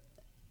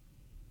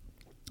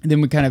 And then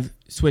we kind of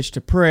switched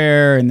to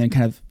prayer, and then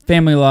kind of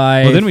family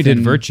life. Well, then we did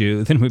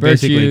virtue. Then we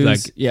basically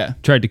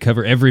tried to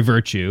cover every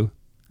virtue.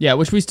 Yeah,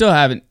 which we still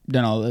haven't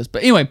done all of those.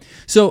 But anyway,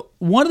 so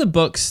one of the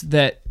books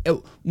that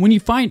when you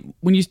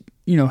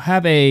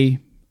have a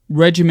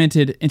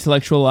regimented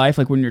intellectual life,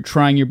 like when you're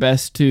trying your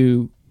best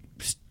to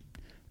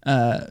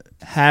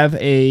have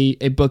a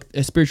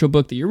spiritual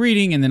book that you're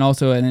reading, and then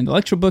also an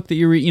intellectual book that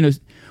you read,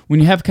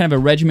 when you have kind of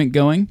a regiment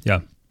going,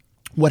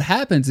 what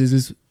happens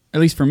is at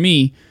least for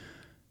me,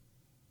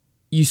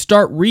 you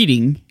start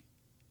reading,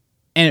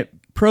 and it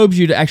probes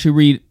you to actually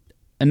read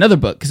another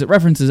book because it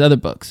references other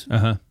books.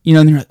 And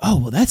then you're like, oh,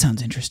 well, that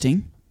sounds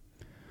interesting,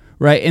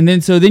 right? And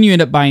then you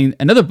end up buying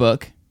another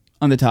book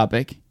on the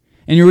topic,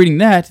 and you're reading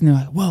that, and they're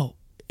like, whoa,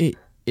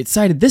 it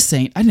cited this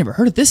saint. I'd never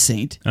heard of this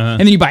saint. And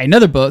then you buy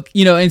another book,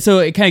 and so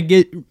it kind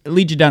of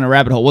leads you down a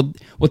rabbit hole.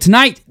 Well,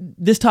 tonight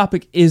this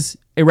topic is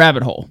a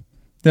rabbit hole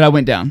that I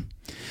went down.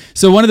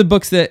 So one of the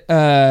books that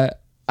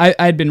I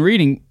had been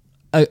reading,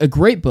 a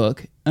great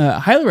book.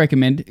 Highly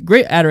recommend.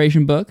 Great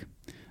adoration book.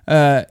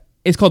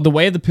 It's called The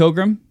Way of the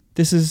Pilgrim.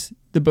 This is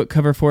the book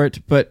cover for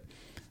it, but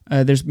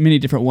there's many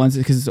different ones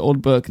because it's an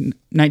old book,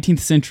 19th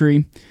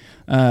century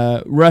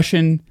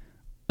Russian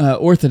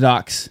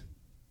Orthodox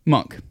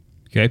monk.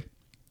 Okay.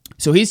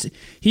 So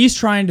he's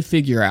trying to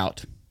figure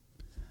out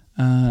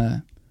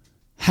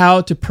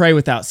how to pray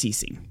without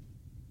ceasing.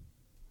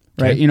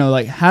 Right?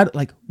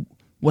 Okay.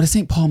 What does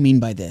St. Paul mean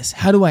by this?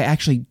 How do I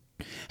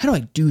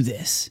do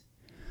this?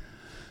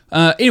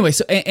 Anyway,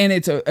 so and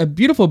it's a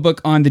beautiful book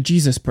on the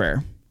Jesus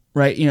prayer,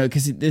 right?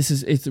 Because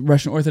it's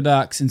Russian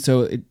Orthodox, and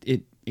so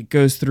it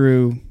goes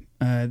through.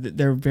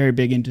 They're very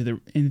big into the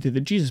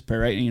Jesus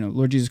prayer, right?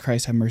 Lord Jesus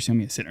Christ, have mercy on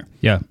me, a sinner.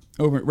 Yeah.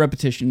 Over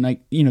repetition,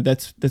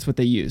 that's what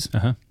they use.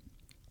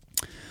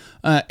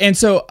 And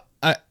so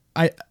I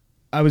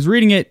was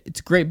reading it. It's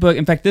a great book.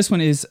 In fact, this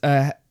one has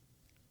a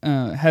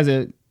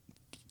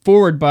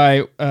forward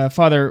by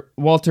Father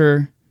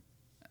Walter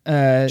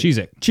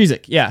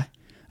Chizek, yeah,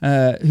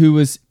 who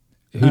was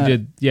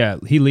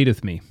he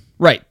leadeth me.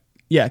 right,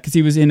 yeah, because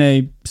he was in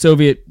a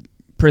Soviet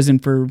prison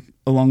for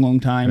a long,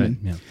 long time. Right, And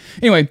yeah.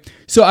 Anyway,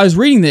 so I was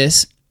reading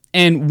this,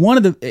 and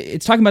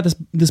it's talking about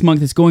this monk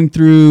that's going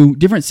through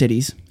different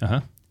cities,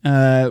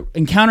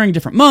 encountering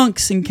different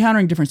monks,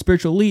 encountering different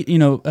spiritual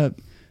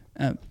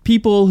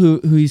people who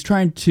he's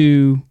trying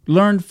to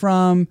learn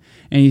from,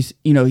 and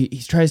he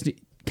tries to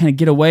kind of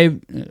get away,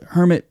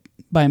 hermit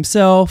by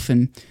himself.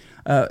 And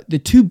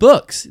the two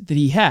books that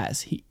he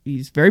has,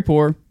 he's very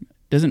poor,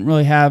 doesn't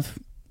really have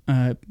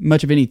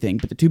much of anything,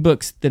 but the two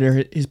books that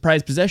are his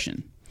prized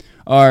possession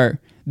are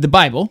the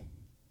Bible.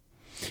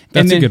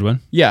 That's a good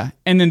one. Yeah,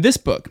 and then this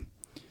book,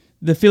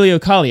 the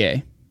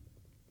Filiocalia.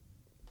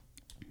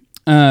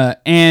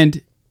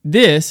 And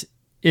this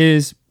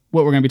is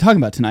what we're going to be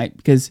talking about tonight,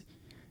 because,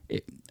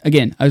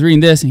 again, I was reading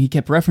this, and he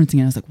kept referencing it,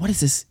 and I was like, what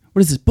is this? What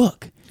is this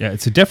book? Yeah,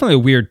 it's definitely a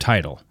weird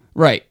title.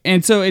 Right,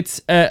 and so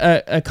it's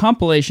a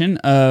compilation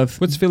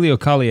of... What's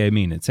Filiocalia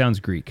mean? It sounds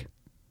Greek.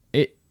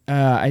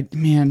 I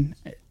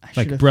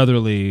Like should've-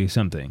 brotherly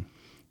something.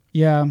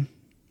 Yeah.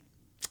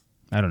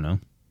 I don't know.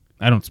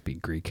 I don't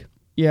speak Greek.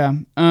 Yeah.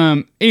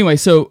 Anyway,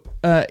 so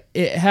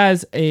it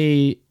has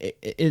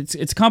it's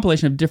a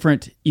compilation of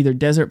different either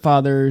desert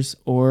fathers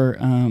or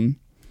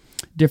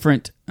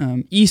different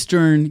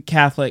Eastern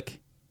Catholic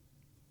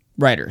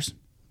writers.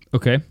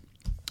 Okay.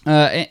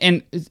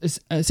 And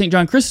St.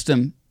 John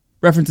Chrysostom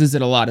references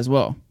it a lot as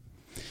well.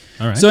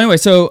 All right. So anyway,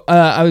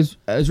 I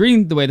was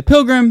reading The Way of the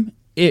Pilgrim.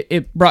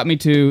 It brought me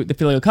to the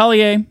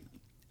Filiocalia,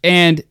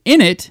 and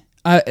in it,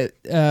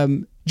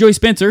 Joey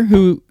Spencer,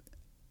 who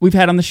we've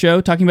had on the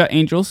show talking about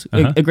angels,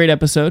 a great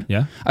episode.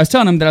 Yeah. I was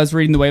telling him that I was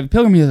reading The Way of the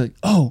Pilgrim. He was like,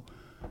 "Oh,"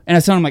 and I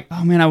was telling him like,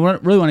 "Oh man, I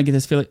really want to get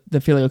the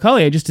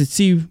Filiocalia just to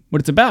see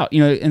what it's about."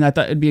 And I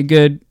thought it'd be a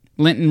good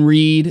Lenten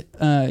read.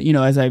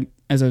 As I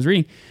was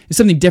reading, it's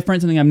something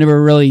different, something I've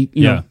never really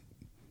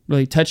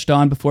really touched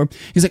on before.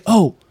 He's like,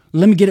 "Oh,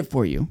 let me get it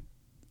for you."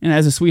 And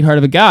as a sweetheart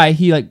of a guy,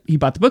 he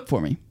bought the book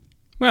for me.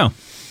 Well,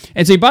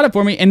 and so he bought it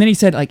for me, and then he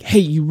said like, "Hey,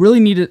 you really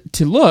need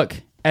to look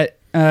at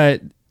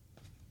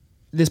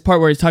this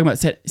part where he's talking about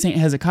Saint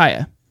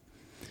Hezekiah,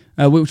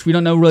 which we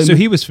don't know really." So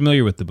he was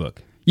familiar with the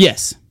book.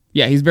 Yes,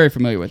 yeah, he's very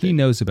familiar with it. He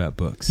knows about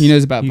books. He's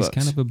He's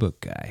kind of a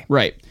book guy.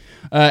 right?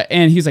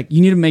 And he's like,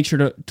 "You need to make sure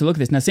to look at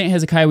this." Now, Saint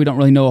Hezekiah, we don't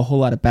really know a whole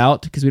lot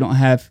about because we only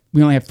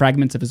have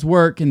fragments of his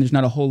work, and there's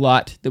not a whole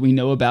lot that we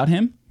know about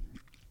him.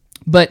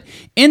 But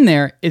in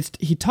there,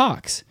 he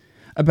talks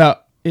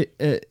about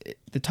it.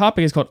 The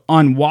topic is called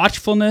 "On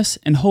Watchfulness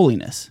and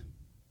Holiness."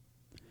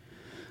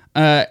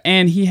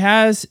 And he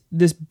has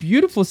this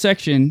beautiful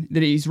section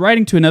that he's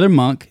writing to another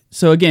monk.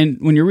 So again,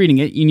 when you're reading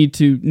it, you need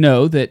to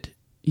know that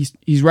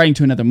he's writing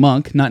to another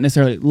monk, not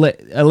necessarily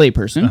a lay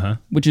person,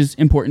 which is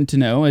important to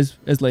know as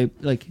lay,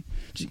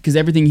 because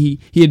everything he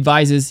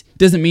advises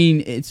doesn't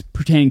mean it's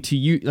pertaining to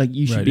you. Like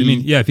you should be. I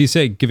mean, yeah. If you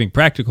say giving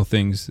practical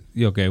things,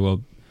 okay,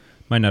 well,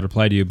 might not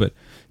apply to you, but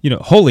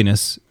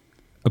holiness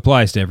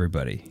applies to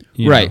everybody,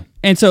 right? know.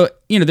 And so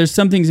there's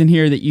some things in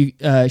here that you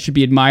should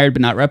be admired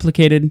but not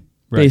replicated.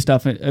 Right. Based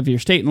off of your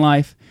state in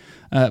life.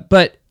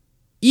 But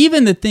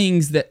even the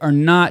things that are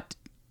not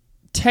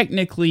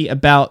technically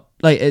about,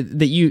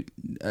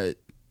 they're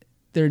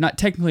not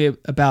technically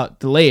about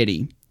the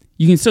laity,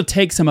 you can still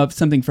take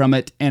something from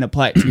it and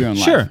apply it to your own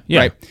life. Sure, yeah.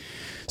 Right?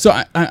 So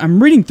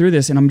I'm reading through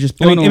this and I'm just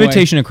blown away.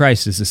 Imitation of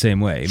Christ is the same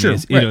way. Sure,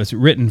 it's, it's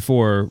written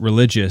for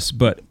religious,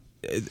 but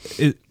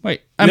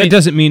that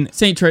doesn't mean...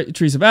 St.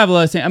 Teresa of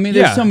Avila,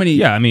 there's so many...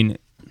 Yeah, I mean...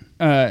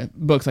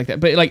 books like that,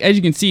 but as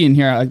you can see in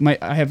here,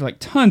 I have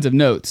tons of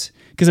notes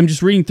because I'm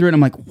just reading through it. And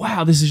I'm like,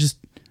 wow, this is just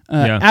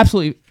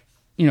absolutely,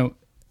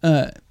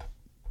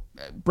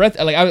 breath.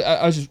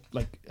 I was just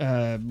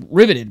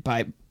riveted by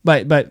it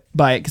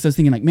because I was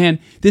thinking man,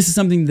 this is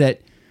something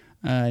that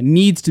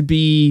needs to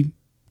be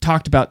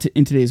talked about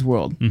in today's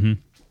world. Mm-hmm.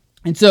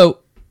 And so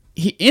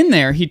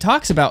he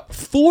talks about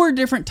 4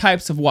 different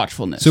types of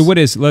watchfulness. So what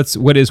is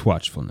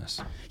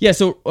watchfulness? Yeah,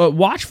 so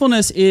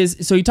watchfulness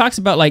is he talks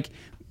about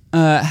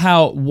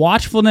how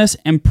watchfulness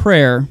and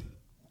prayer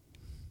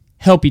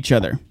help each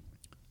other.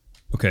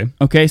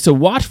 Okay. So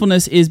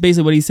watchfulness is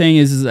basically what he's saying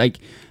is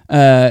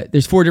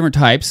there's 4 different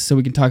types, so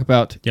we can talk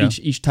about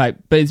each type.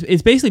 But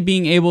it's basically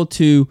being able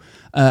to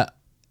have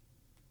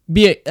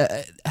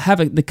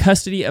the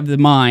custody of the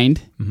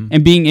mind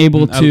and being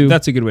able to.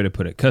 That's a good way to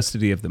put it.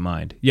 Custody of the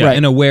mind. Yeah, right.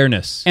 And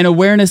awareness. And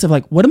awareness of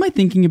what am I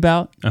thinking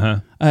about? Uh-huh.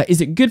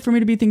 Is it good for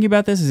me to be thinking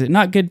about this? Is it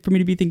not good for me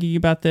to be thinking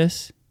about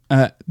this?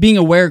 Being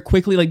aware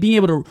quickly, being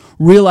able to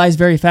realize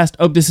very fast,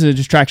 oh, this is a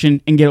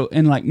distraction, and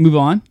move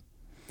on,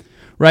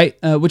 right?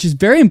 Which is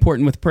very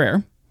important with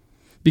prayer,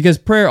 because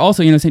prayer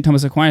also, St.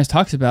 Thomas Aquinas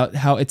talks about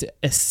how it's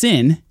a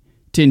sin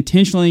to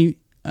intentionally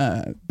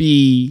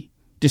be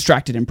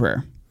distracted in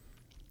prayer,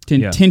 to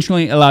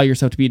intentionally allow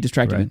yourself to be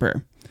distracted in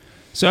prayer.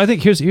 So I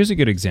think here's a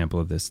good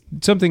example of this.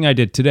 Something I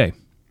did today.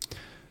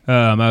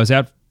 I was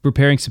out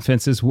repairing some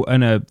fences,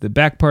 and the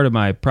back part of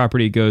my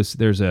property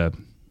there's a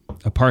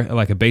part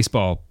like a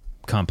baseball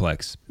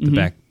complex, the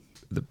back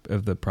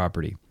of the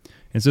property.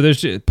 And so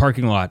there's a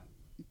parking lot,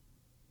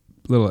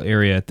 little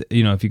area,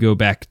 if you go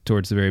back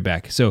towards the very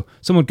back. So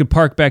someone could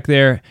park back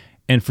there,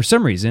 and for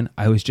some reason,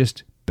 I was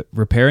just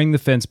repairing the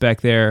fence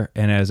back there,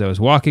 and as I was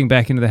walking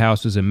back into the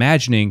house, was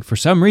imagining, for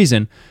some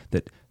reason,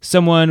 that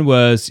someone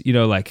was,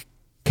 like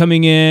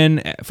coming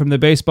in from the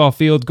baseball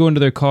field, going to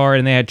their car,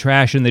 and they had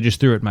trash, and they just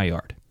threw it in my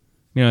yard.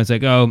 It's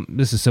like, oh,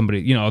 this is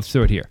somebody, I'll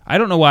throw it here. I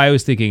don't know why I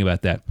was thinking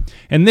about that.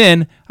 And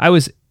then I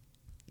was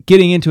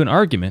getting into an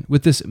argument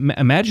with this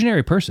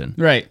imaginary person.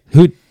 Right.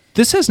 Who,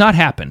 this has not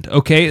happened,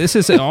 okay? This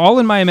is all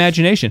in my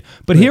imagination.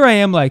 But here I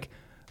am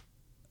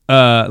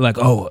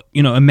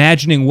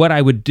imagining what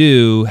I would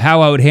do,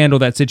 how I would handle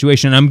that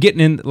situation. And I'm getting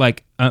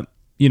in,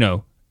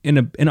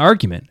 in an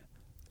argument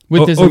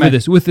with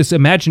this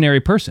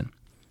imaginary person.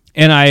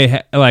 And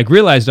I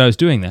realized I was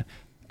doing that.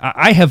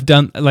 I have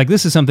done,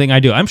 this is something I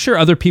do. I'm sure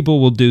other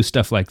people will do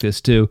stuff like this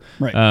too.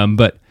 Right.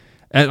 But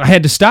I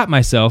had to stop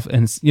myself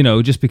and,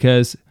 just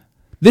because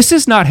this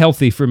is not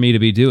healthy for me to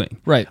be doing.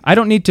 Right. I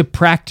don't need to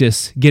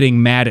practice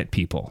getting mad at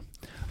people.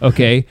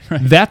 Okay.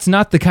 Right. That's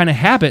not the kind of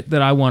habit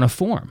that I want to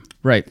form.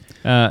 Right.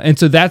 And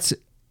so that's,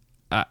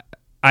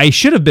 I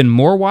should have been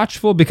more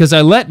watchful because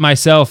I let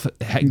myself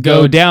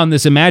go down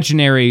this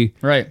imaginary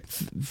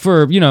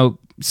for,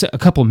 a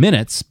couple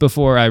minutes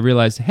before I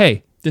realized,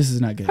 hey, this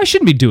is not good. I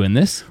shouldn't be doing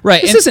this.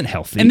 Right. This isn't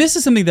healthy. And this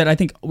is something that I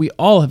think we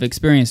all have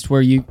experienced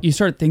where you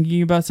start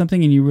thinking about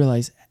something and you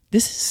realize,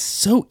 this is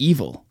so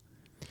evil.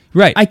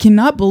 Right. I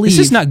cannot believe... This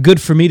is not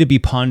good for me to be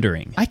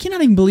pondering. I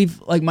cannot even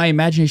believe my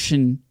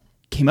imagination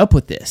came up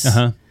with this.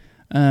 Uh-huh.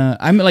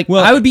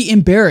 I would be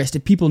embarrassed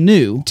if people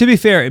knew. To be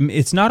fair,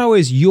 it's not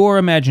always your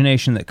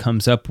imagination that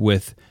comes up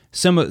with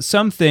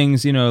some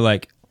things,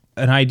 like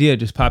an idea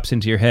just pops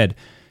into your head.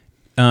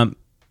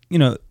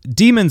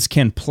 Demons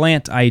can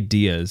plant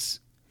ideas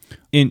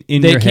in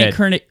your head.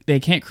 They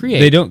can't create.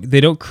 They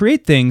don't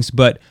create things,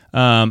 but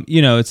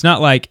it's not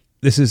like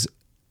this is.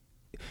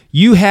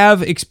 You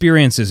have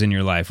experiences in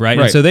your life, right?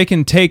 And so they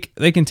can take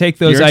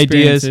those your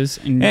ideas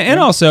and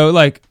also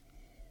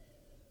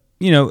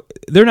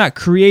they're not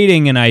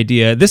creating an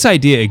idea. This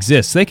idea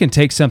exists. They can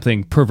take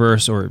something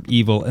perverse or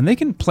evil and they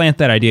can plant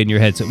that idea in your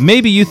head. So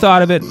maybe you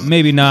thought of it,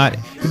 maybe not.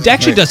 It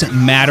actually doesn't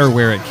matter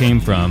where it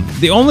came from.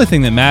 The only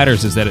thing that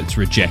matters is that it's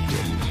rejected.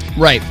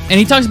 Right. And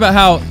he talks about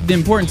how the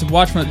importance of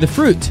watchfulness, the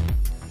fruit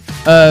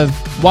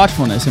of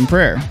watchfulness and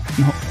prayer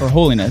or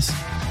holiness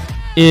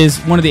is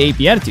one of the 8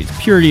 Beatitudes,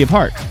 purity of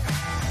heart.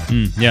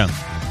 Yeah.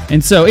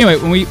 And so anyway,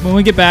 when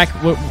we get back,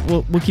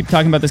 we'll keep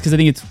talking about this because I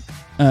think it's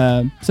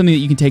something that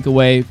you can take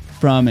away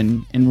from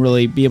and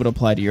really be able to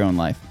apply to your own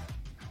life.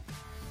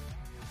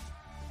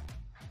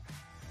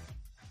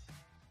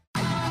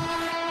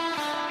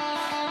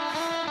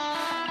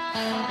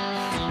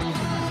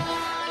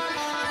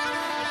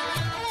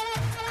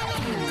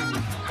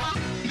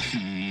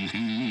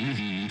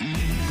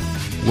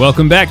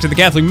 Welcome back to the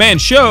Catholic Man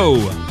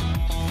Show.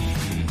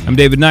 I'm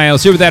David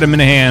Niles here with Adam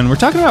Minahan. We're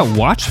talking about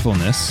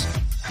watchfulness.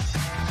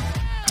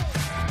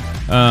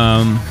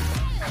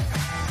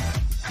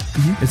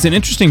 It's an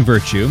interesting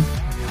virtue.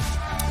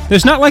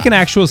 There's not like an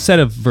actual set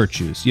of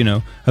virtues,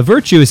 A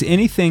virtue is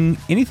anything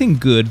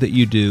good that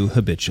you do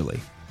habitually.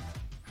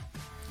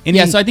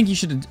 So I think you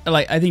should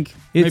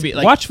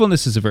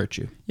watchfulness is a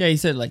virtue. Yeah, he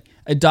said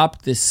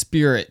adopt the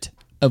spirit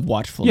of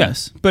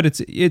watchfulness. Yes, but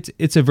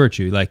it's a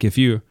virtue. Like if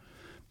you're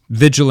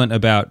vigilant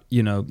about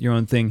your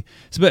own thing.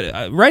 So,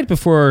 but right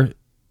before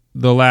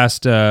the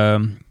last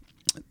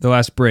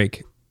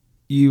break,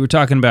 you were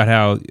talking about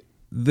how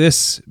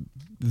this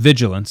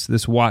vigilance,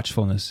 this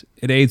watchfulness,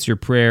 it aids your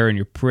prayer, and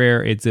your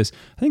prayer aids this.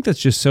 I think that's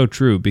just so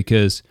true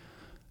because,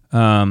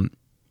 when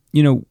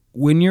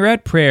you're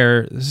at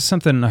prayer, this is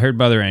something I heard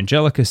Mother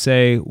Angelica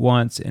say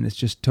once, and it's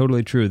just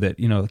totally true that,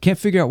 I can't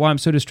figure out why I'm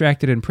so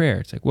distracted in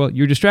prayer. It's like, well,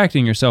 you're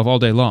distracting yourself all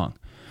day long.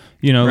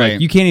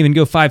 Like you can't even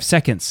go 5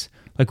 seconds.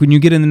 Like when you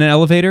get in an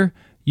elevator,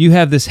 you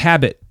have this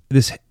habit,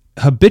 this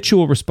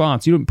habitual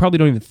response. You probably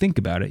don't even think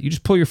about it. You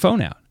just pull your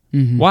phone out.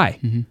 Mm-hmm. Why?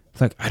 Mm-hmm.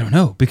 It's like, I don't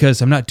know,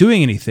 because I'm not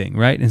doing anything,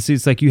 right? And so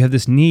it's like you have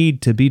this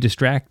need to be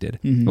distracted.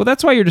 Mm-hmm. Well,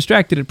 that's why you're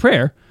distracted at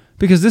prayer,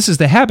 because this is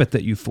the habit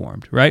that you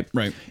formed, right?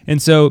 Right.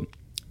 And so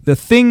the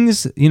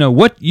things,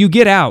 what you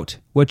get out,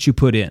 what you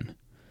put in.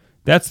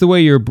 That's the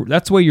way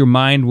your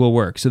mind will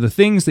work. So the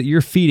things that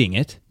you're feeding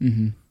it,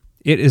 mm-hmm.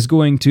 it is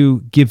going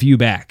to give you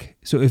back.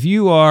 So if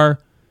you are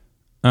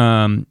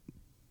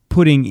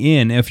putting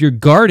in, if you're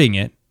guarding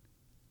it,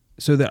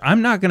 so that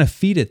I'm not going to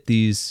feed it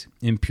these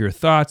impure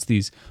thoughts,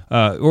 these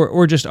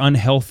or just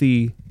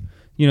unhealthy,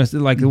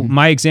 mm-hmm.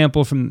 my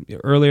example from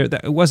earlier,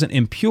 that it wasn't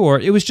impure,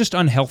 it was just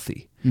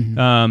unhealthy.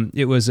 Mm-hmm.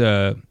 It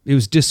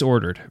was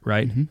disordered,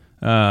 right?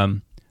 Mm-hmm.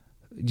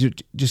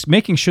 Just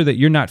making sure that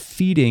you're not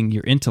feeding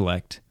your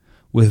intellect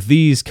with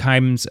these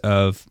kinds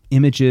of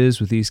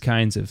images, with these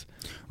kinds of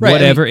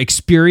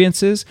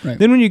experiences. Right.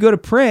 Then when you go to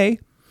pray,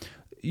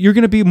 you're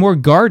going to be more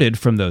guarded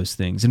from those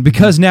things. And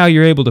because now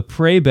you're able to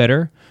pray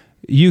better,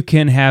 you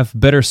can have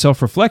better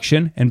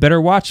self-reflection and better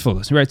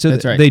watchfulness, right? So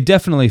That's right. they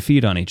definitely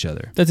feed on each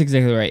other. That's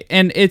exactly right.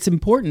 And it's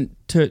important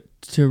to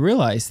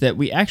realize that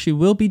we actually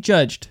will be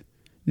judged,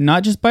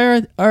 not just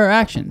by our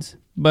actions,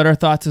 but our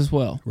thoughts as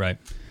well. Right.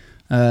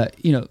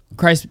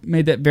 Christ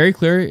made that very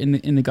clear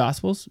in the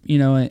Gospels,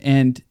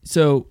 and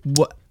so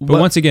what... But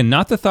once again,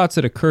 not the thoughts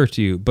that occur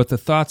to you, but the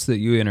thoughts that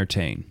you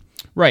entertain.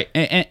 Right,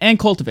 and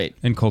cultivate.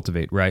 And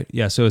cultivate, right.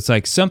 Yeah, so it's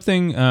like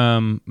something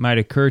might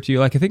occur to you,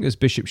 like I think it was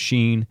Bishop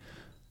Sheen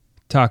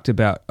talked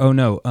about,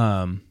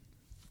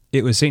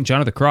 it was St. John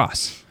of the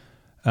Cross.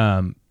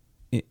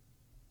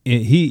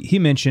 He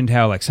mentioned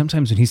how like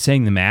sometimes when he's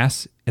saying the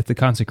Mass at the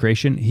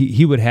consecration,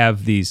 he would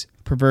have these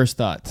perverse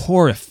thoughts,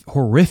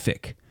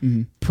 horrific,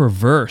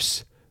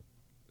 perverse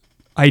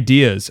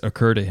ideas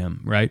occur to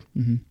him, right?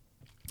 Mm-hmm.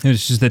 It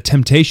was just the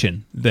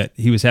temptation that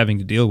he was having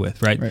to deal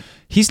with, right?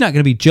 He's not going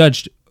to be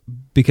judged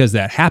because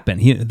that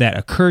happened, that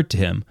occurred to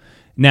him.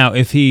 Now,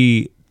 if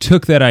he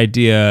took that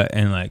idea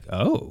and like,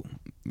 oh,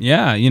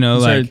 yeah,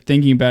 started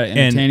thinking about it,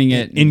 entertaining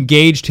it,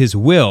 engaged his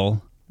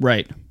will,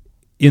 right,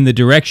 in the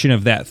direction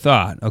of that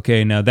thought.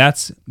 Okay, now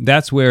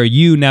that's where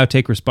you now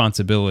take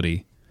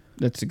responsibility.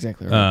 That's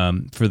exactly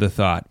right. For the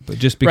thought, but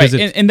just because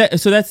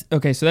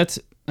that's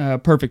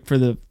perfect for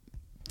the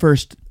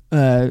first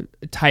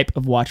type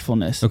of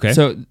watchfulness. Okay.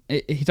 So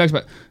he talks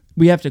about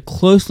we have to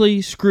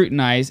closely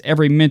scrutinize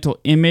every mental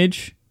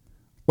image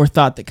or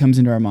thought that comes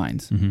into our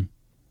minds. Mm-hmm.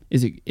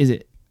 Is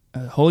it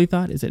a holy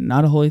thought? Is it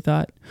not a holy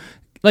thought?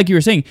 Like you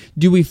were saying,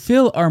 do we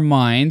fill our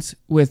minds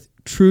with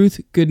truth,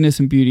 goodness,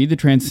 and beauty, the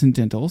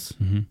transcendentals,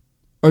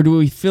 or do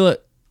we fill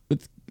it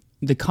with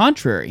the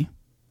contrary?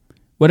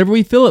 Whatever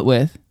we fill it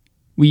with,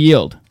 we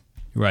yield.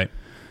 Right.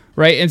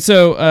 And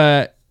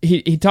so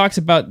he talks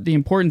about the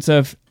importance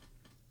of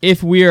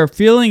if we are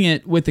filling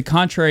it with the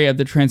contrary of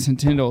the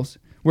transcendentals,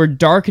 we're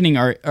darkening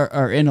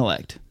our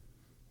intellect,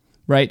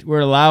 right? We're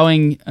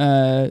allowing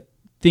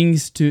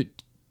things to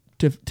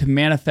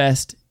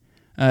manifest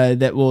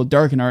that will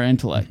darken our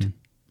intellect.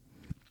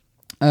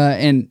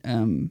 It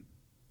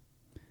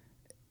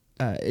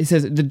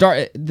says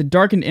the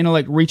darkened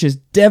intellect reaches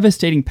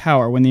devastating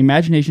power when the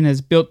imagination has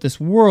built this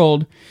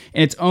world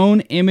in its own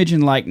image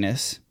and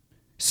likeness,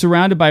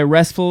 surrounded by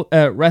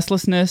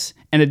restlessness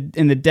and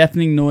the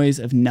deafening noise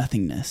of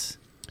nothingness.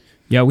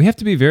 Yeah, we have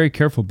to be very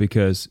careful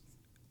because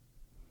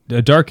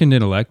a darkened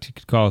intellect, you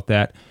could call it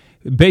that.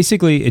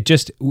 Basically,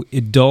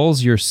 it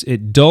dulls your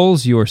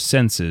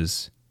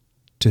senses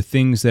to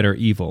things that are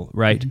evil,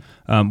 right?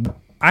 Mm-hmm.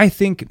 I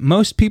think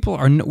most people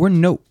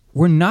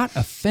we're not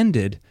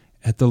offended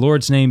at the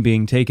Lord's name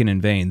being taken in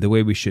vain the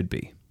way we should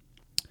be.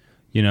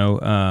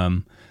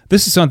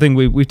 This is something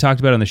we talked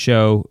about on the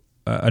show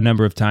a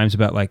number of times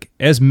about, like,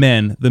 as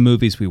men, the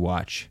movies we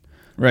watch,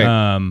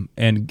 right?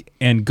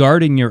 And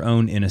guarding your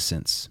own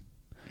innocence.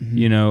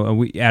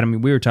 Mm-hmm.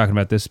 Adam, we were talking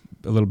about this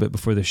a little bit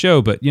before the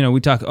show, but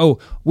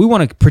we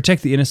want to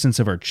protect the innocence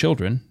of our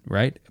children,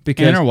 right?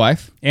 And our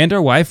wife,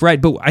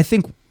 right? But I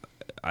think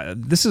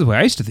this is the way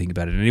I used to think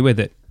about it anyway.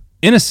 That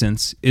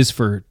innocence is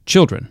for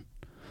children,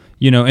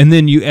 and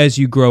then as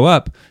you grow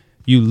up,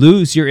 you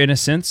lose your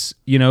innocence,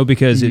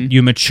 because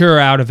you mature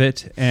out of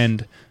it,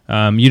 and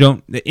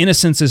the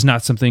innocence is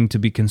not something to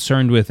be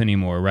concerned with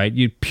anymore, right?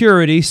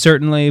 Purity,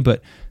 certainly,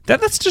 but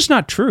that's just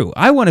not true.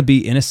 I want to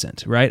be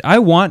innocent, right? I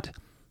want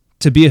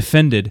to be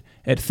offended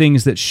at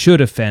things that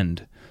should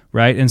offend,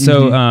 right? And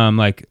so,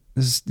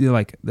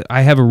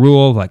 I have a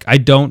rule, like, I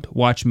don't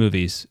watch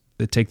movies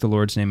that take the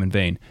Lord's name in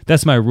vain.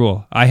 That's my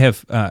rule.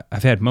 I've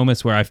had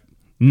moments where I've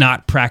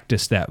not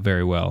practiced that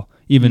very well,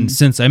 even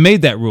since I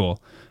made that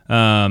rule.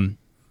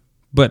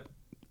 But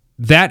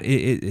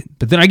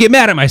then I get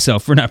mad at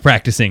myself for not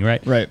practicing,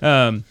 right? Right.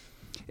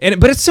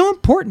 But it's so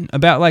important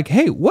about, like,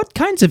 hey, what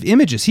kinds of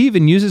images? He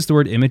even uses the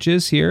word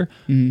images here,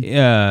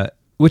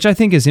 which I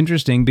think is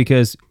interesting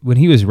because when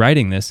he was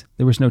writing this,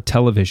 there was no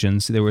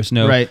televisions, there was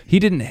no. Right. They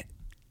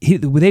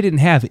didn't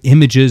have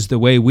images the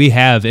way we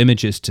have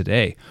images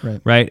today,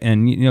 right?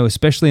 And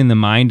especially in the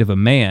mind of a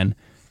man,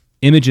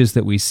 images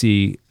that we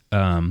see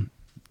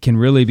can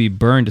really be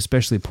burned,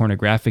 especially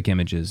pornographic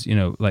images,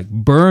 like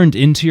burned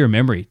into your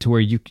memory to where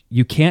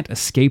you can't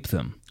escape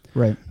them.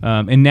 Right.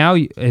 And now,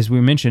 as we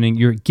were mentioning,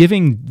 you're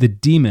giving the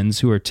demons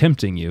who are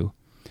tempting you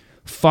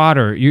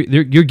fodder.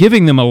 You're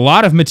giving them a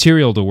lot of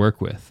material to work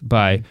with.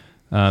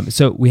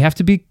 So we have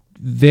to be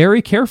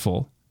very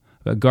careful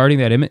about guarding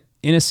that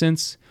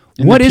innocence.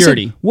 And what is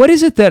it? What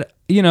is it that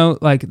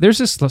like? There's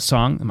this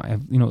song. I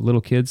have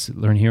little kids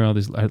learn here. All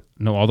these. I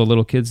know all the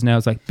little kids now.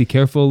 It's like, be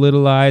careful,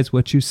 little eyes,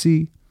 what you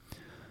see.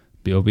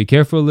 Be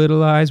careful,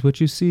 little eyes,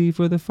 what you see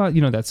for the fire.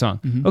 That song.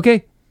 Mm-hmm.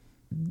 Okay,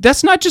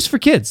 that's not just for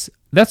kids.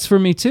 That's for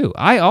me too.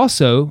 I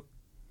also,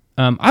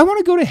 I want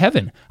to go to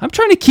heaven. I'm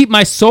trying to keep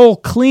my soul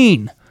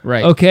clean.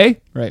 Right.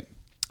 Okay. Right.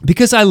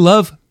 Because I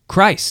love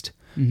Christ.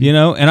 And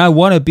I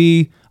want to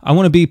be,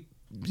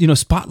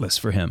 spotless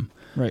for Him.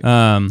 Right.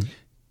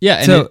 Yeah.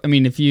 And so,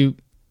 if you,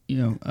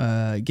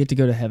 get to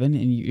go to heaven,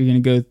 and you're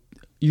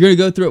gonna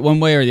go through it one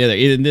way or the other,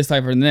 either in this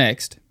life or the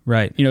next.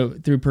 Right.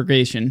 Through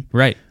purgation.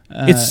 Right.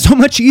 It's so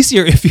much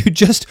easier if you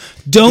just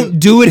don't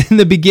do it in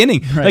the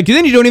beginning. Right. Like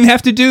then you don't even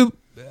have to do,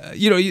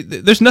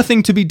 there's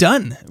nothing to be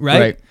done,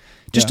 right?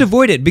 Just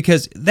avoid it,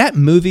 because that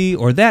movie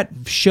or that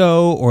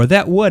show or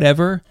that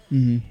whatever,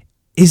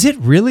 is it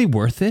really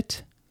worth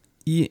it?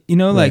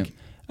 Like,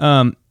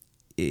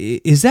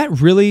 is that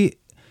really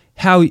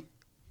how,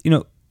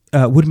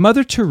 would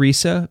Mother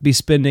Teresa be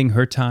spending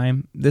her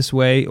time this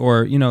way?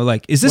 Or,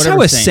 is this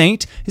how a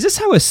saint, is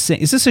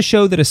this a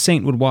show that a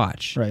saint would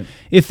watch? Right.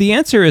 If the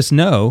answer is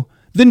no,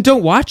 then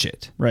don't watch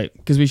it. Right.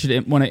 Because we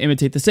should want to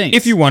imitate the saints.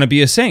 If you want to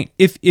be a saint.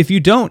 If you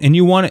don't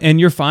and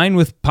you're fine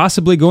with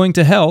possibly going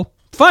to hell,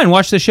 fine,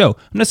 watch the show.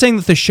 I'm not saying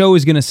that the show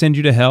is going to send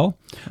you to hell,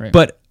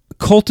 but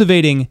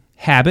cultivating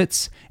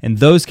habits and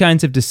those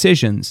kinds of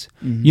decisions,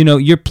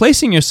 you're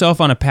placing yourself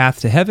on a path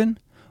to heaven,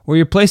 or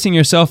you're placing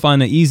yourself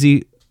on an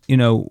easy,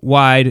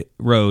 wide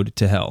road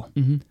to hell.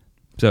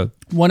 So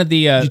one of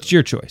the it's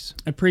your choice.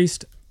 A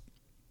priest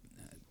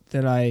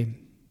that I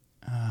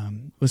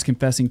was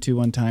confessing to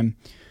one time,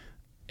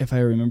 if I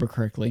remember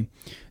correctly,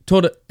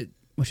 told,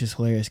 which is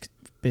hilarious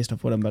based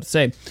off what I'm about to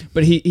say,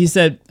 but he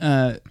said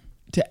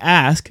to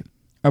ask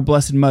our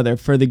Blessed Mother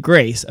for the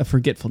grace of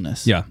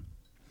forgetfulness. Yeah.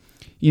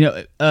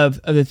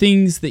 Of the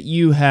things that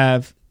you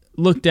have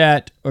looked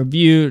at or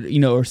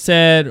viewed, or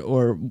said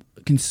or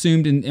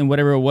consumed in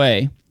whatever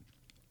way,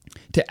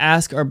 to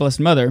ask our Blessed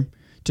Mother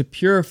to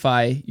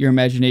purify your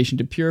imagination,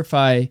 to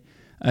purify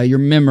your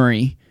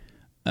memory,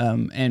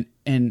 and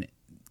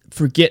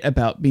forget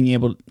about being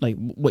able to, like,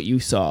 what you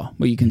saw,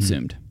 what you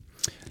consumed.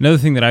 Another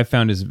thing that I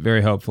found is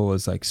very helpful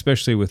is, like,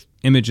 especially with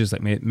images,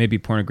 like maybe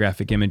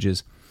pornographic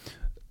images,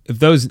 if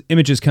those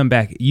images come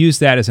back, use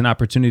that as an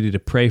opportunity to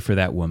pray for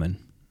that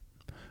woman,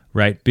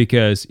 right?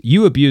 Because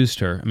you abused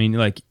her. I mean,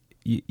 like,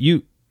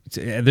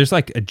 there's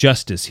like a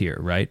justice here,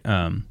 right?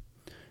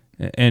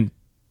 And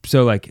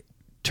so, like,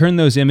 turn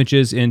those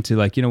images into,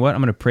 like, you know what?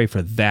 I'm going to pray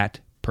for that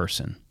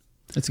person.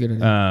 That's a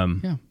good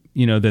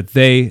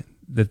idea.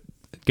 That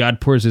God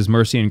pours His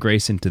mercy and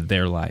grace into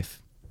their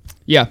life.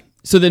 Yeah.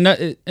 So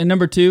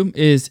number 2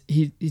 is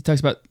he talks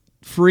about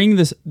freeing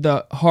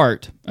the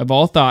heart of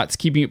all thoughts,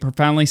 keeping it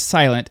profoundly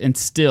silent and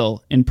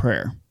still in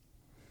prayer.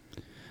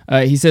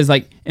 He says,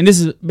 like, and this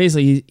is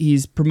basically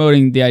he's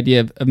promoting the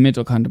idea of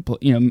mental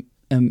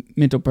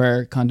mental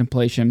prayer,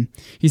 contemplation.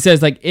 He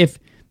says, like, if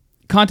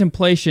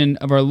contemplation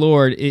of our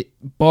Lord, it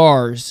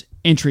bars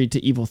entry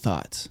to evil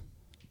thoughts.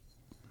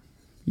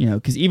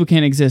 Because evil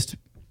can't exist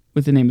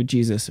with the name of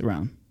Jesus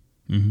around,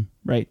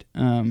 right?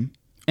 And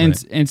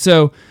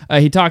so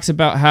he talks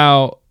about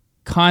how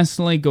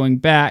constantly going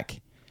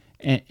back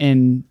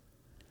and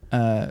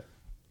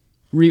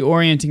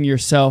reorienting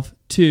yourself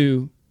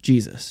to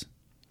Jesus.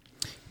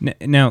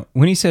 Now,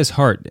 when he says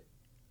heart,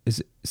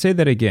 say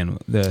that again.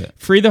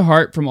 Free the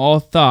heart from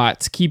all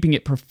thoughts, keeping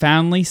it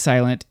profoundly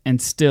silent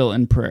and still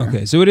in prayer.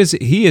 Okay, so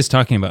he is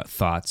talking about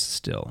thoughts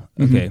still.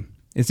 Okay,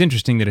 it's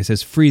interesting that it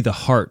says free the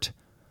heart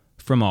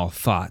from all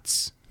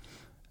thoughts.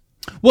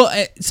 Well,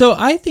 so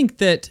I think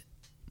that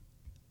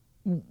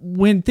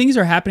when things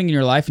are happening in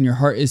your life and your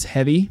heart is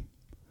heavy,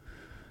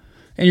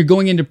 and you're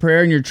going into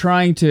prayer and you're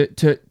trying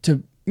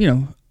to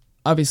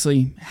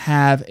obviously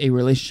have a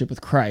relationship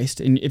with Christ,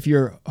 and if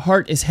your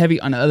heart is heavy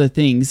on other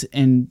things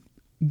and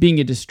being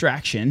a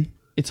distraction,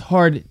 it's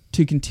hard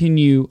to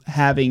continue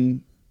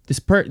having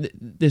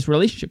this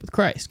relationship with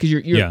Christ, because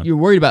you're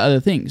worried about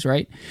other things,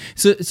 right?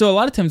 So a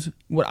lot of times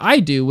what I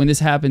do when this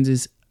happens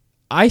is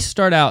I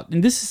start out,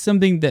 and this is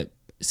something that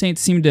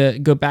saints seem to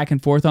go back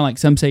and forth on, like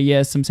some say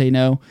yes, some say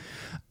no,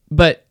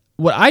 but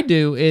what I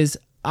do is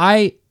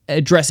I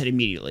address it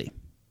immediately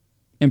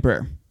in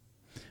prayer.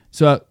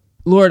 So,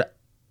 Lord,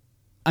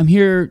 I'm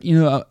here,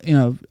 I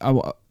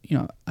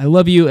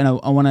love you, and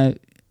I want to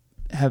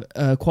have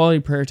a quality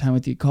prayer time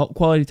with you,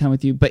 quality time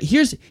with you. But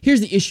here's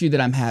the issue that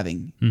I'm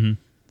having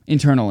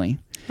internally.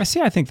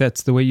 I think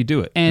that's the way you do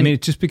it. And,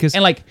 it's just because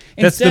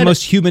that's the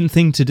most human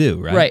thing to do,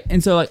 right? Right.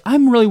 And so, like,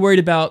 I'm really worried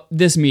about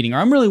this meeting, or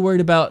I'm really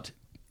worried about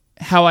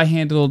how I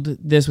handled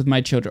this with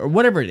my children, or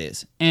whatever it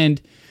is. And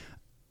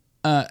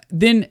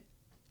then,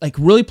 like,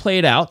 really play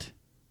it out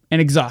and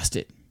exhaust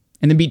it,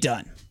 and then be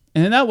done.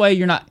 And then that way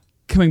you're not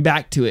coming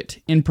back to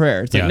it in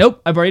prayer. It's like,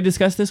 nope, I've already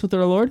discussed this with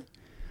our Lord.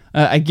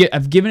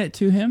 I've given it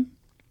to Him,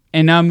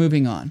 and now I'm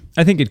moving on.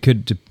 I think it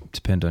could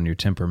depend on your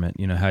temperament,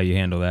 how you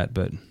handle that,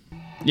 but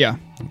yeah,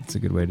 it's a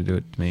good way to do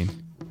it to me.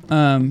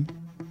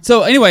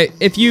 So anyway,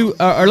 if you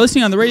are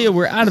listening on the radio,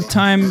 we're out of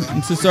time.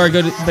 I'm so sorry.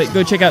 Go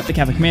check out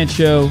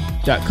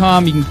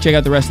thecatholicmanshow.com. You can check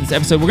out the rest of this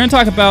episode. We're going to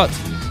talk about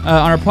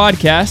on our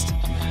podcast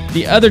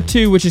the other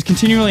 2, which is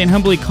continually and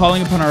humbly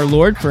calling upon our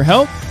Lord for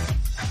help,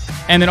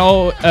 and then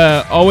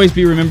always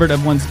be remembered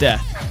of one's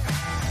death.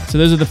 So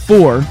those are the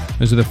 4.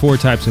 Those are the 4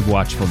 types of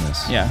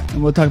watchfulness. Yeah,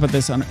 and we'll talk about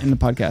this in the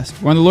podcast.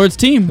 We're on the Lord's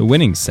team. The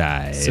winning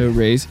side. So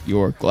raise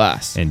your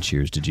glass. And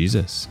cheers to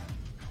Jesus.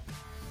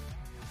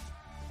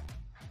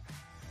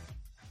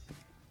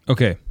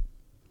 Okay.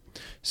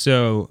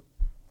 So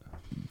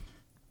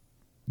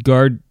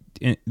guard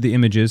the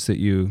images that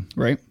you...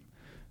 Right.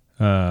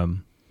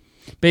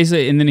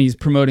 basically, and then he's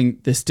promoting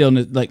the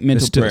stillness, like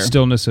mental prayer.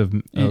 Stillness of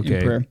in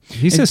prayer.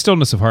 He says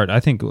stillness of heart. I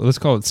think let's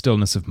call it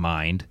stillness of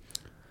mind.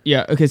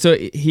 Yeah. Okay. So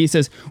he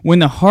says, when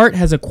the heart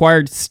has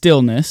acquired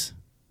stillness,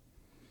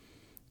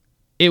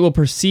 it will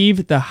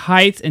perceive the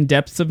heights and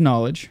depths of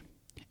knowledge,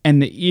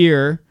 and the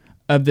ear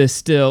of the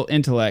still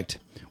intellect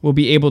will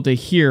be able to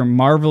hear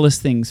marvelous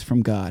things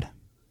from God.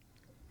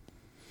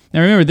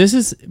 Now remember, this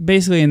is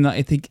basically in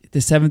I think the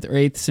 7th or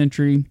 8th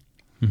century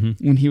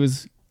when he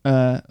was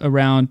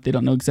around. They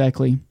don't know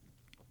exactly,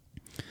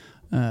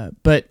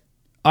 but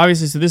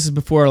obviously, so this is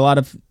before a lot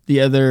of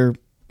the other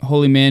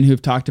holy men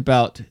who've talked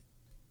about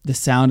the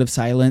sound of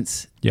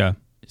silence. Yeah,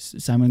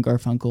 Simon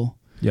Garfunkel.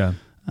 Yeah,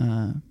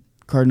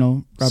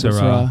 Cardinal Robert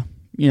Sarah.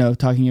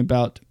 Talking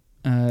about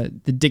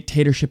the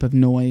dictatorship of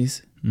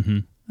noise.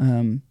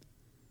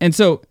 And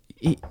so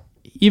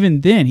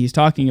even then, he's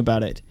talking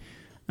about it,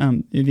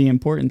 the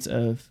importance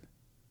of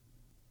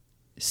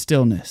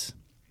stillness.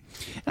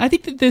 And I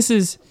think that this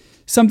is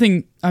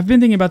something, I've been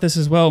thinking about this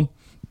as well,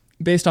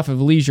 based off of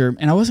leisure,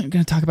 and I wasn't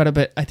going to talk about it,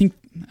 but I'm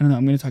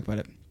going to talk about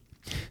it.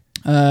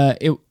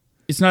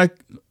 It's not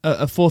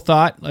a full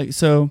thought,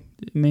 so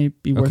it may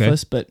be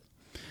worthless, but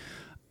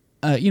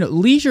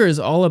leisure is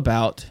all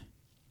about,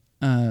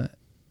 the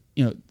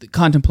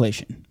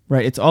contemplation,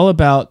 right? It's all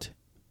about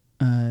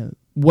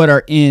what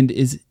our end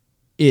is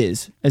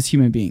as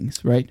human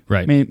beings, right?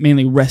 Right.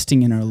 Mainly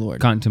resting in our Lord.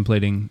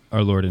 Contemplating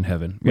our Lord in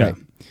heaven. Right.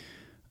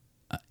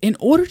 In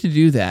order to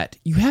do that,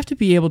 you have to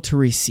be able to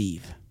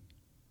receive.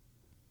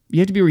 You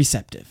have to be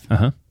receptive.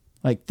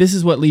 Like, this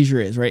is what leisure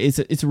is, right?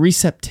 It's a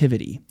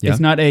receptivity. Yeah. It's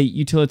not a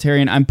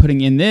utilitarian, I'm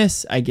putting in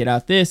this, I get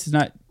out this. It's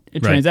not a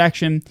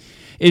transaction.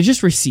 It's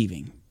just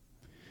receiving.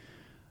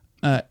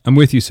 I'm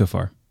with you so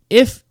far.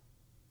 If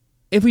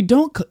we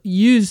don't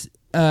use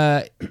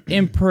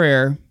in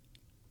prayer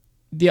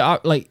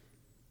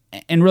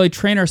and really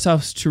train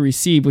ourselves to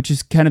receive, which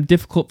is kind of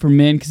difficult for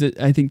men because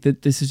I think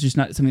that this is just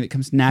not something that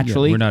comes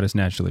naturally. Yeah, we're not as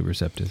naturally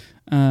receptive.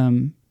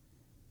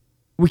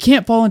 We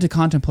can't fall into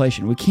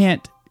contemplation. We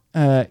can't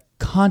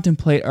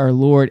contemplate our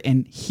Lord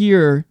and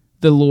hear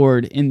the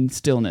Lord in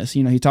stillness.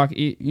 When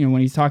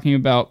he's talking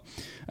about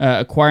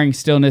acquiring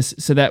stillness,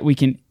 so that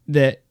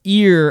the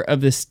ear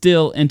of the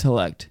still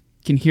intellect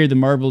can hear the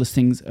marvelous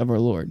things of our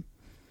Lord.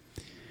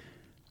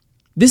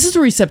 This is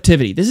a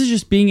receptivity. This is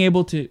just being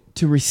able to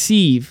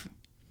receive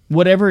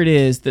whatever it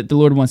is that the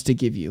Lord wants to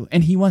give you.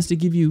 And he wants to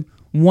give you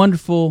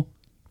wonderful,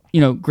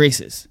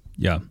 graces.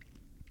 Yeah.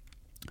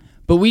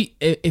 But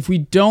if we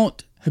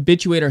don't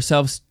habituate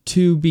ourselves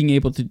to being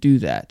able to do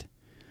that,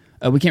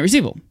 we can't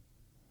receive them.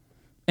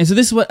 And so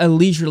this is what a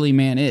leisurely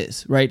man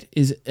is, right?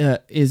 Is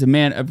a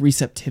man of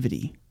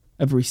receptivity,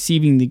 of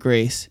receiving the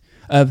grace,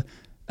 of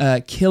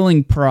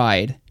killing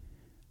pride,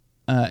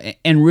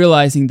 and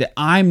realizing that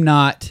I'm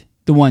not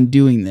the one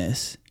doing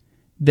this,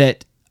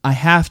 that I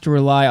have to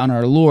rely on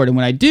our Lord, and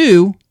when I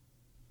do,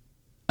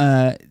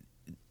 I'm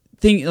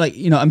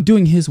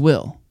doing His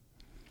will,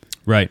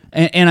 right?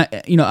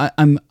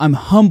 And I'm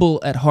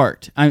humble at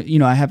heart.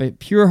 I have a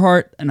pure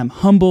heart, and I'm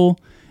humble,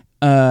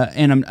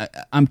 and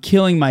I'm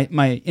killing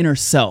my inner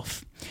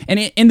self. And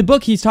in the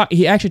book,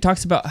 he actually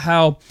talks about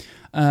how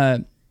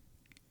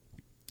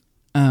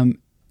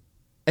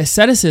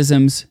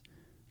asceticisms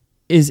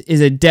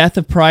is a death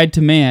of pride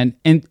to man,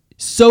 and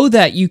so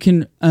that you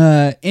can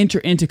enter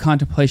into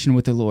contemplation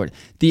with the Lord.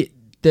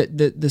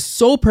 The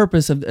sole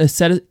purpose of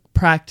ascetic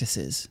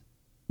practices,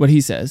 what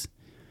he says,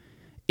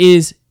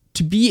 is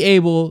to be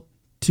able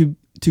to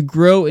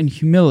grow in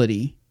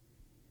humility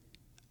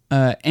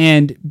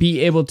and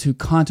be able to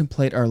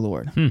contemplate our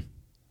Lord.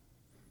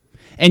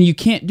 And you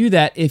can't do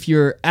that if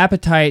your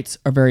appetites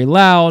are very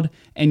loud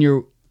and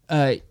you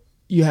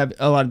have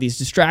a lot of these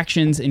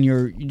distractions and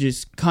you're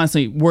just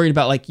constantly worried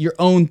about like your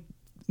own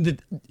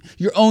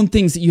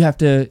things that you have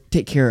to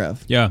take care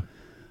of. Yeah.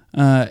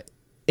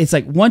 It's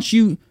like once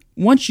you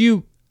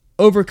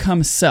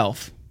overcome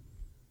self,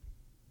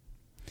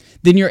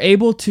 then you're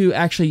able to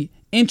actually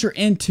enter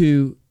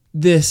into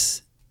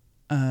this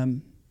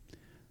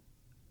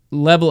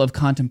level of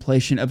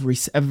contemplation of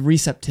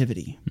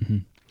receptivity. Mm-hmm.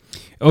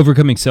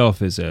 Overcoming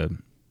self is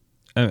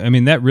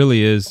that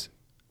really is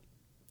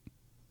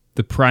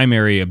the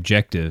primary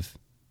objective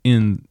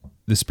in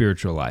the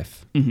spiritual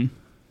life. Mm-hmm.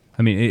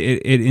 I mean,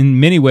 it in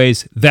many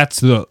ways, that's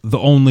the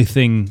only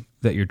thing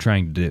that you're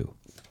trying to do.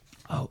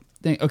 Oh,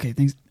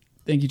 thanks.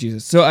 Thank you,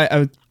 Jesus. So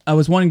I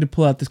was wanting to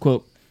pull out this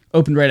quote,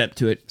 opened right up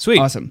to it. Sweet.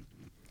 Awesome.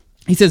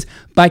 He says,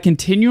 by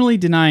continually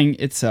denying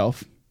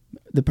itself,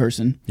 the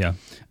person,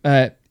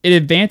 it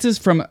advances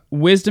from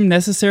wisdom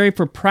necessary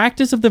for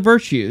practice of the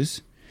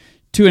virtues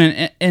to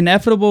an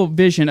ineffable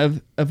vision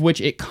of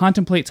which it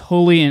contemplates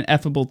holy and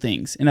ineffable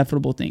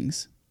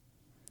things.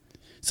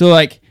 So,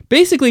 like,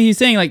 basically he's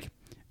saying, like,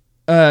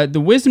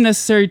 the wisdom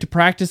necessary to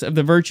practice of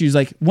the virtues,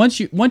 like once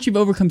you've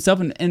overcome self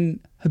and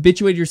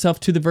habituated yourself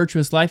to the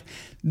virtuous life,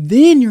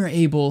 then you're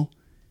able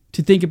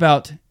to think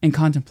about and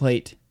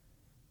contemplate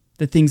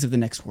the things of the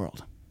next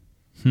world.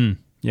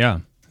 Yeah,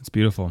 it's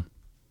beautiful.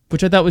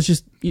 Which I thought was I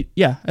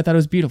thought it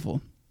was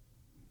beautiful.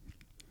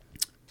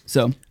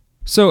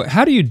 So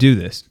how do you do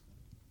this?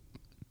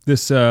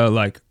 This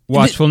like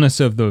watchfulness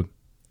of the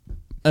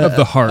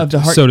heart,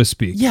 so to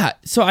speak. Yeah.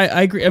 So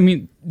I agree. I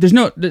mean, it's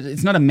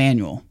not a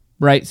manual,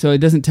 right? So it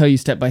doesn't tell you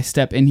step by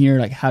step in here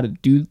like how to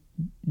do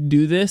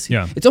this.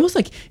 Yeah. It's almost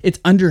like it's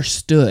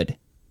understood.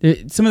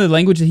 Some of the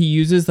language that he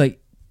uses, like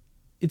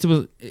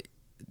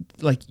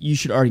you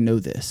should already know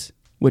this,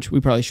 which we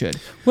probably should.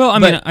 Well, I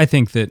mean, I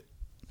think that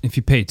if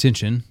you pay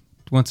attention,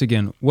 once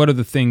again, what are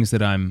the things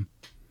that I'm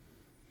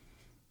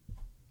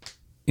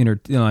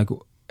like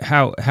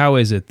how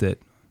is it that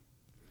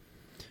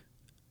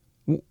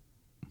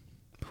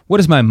what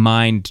is my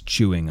mind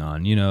chewing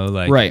on?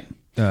 Like right.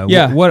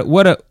 Yeah.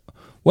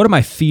 What am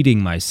I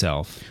feeding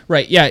myself?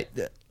 Right. Yeah.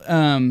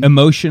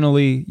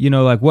 Emotionally,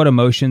 like what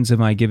emotions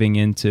am I giving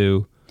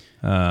into?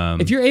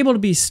 If you're able to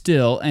be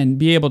still and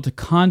be able to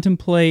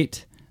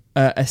contemplate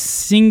a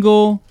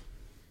single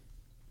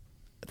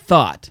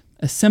thought,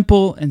 a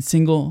simple and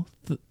single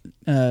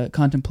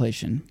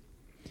contemplation,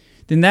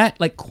 then that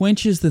like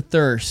quenches the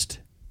thirst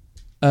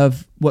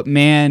of what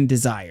man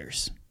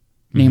desires,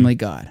 namely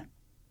God.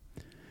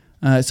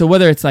 So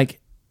whether it's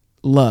like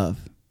love,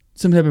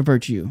 some type of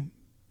virtue,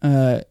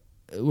 we're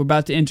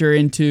about to enter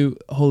into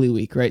Holy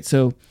Week, right?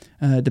 So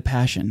the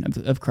passion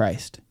of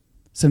Christ,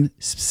 some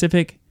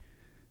specific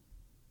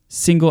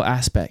single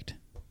aspect.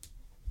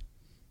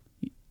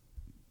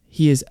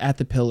 He is at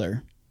the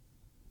pillar,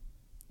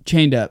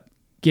 chained up,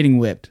 getting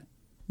whipped,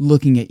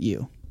 looking at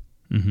you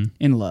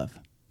in love.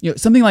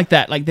 Something like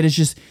that is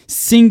just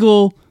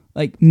single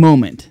like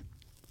moment.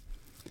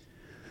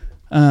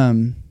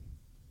 But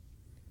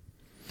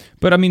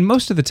I mean,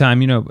 most of the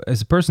time,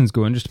 as a person's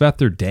going just about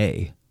their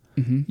day,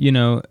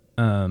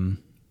 a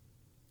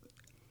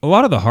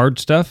lot of the hard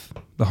stuff,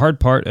 the hard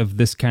part of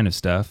this kind of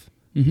stuff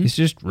is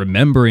just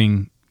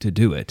remembering to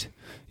do it.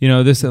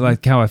 This is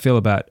like how I feel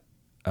about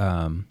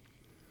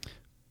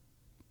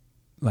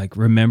like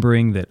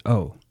remembering that,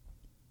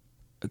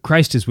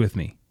 Christ is with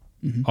me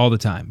all the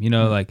time.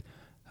 Like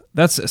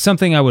that's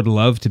something I would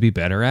love to be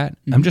better at.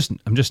 I'm just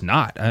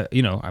not. I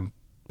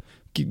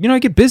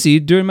get busy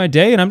during my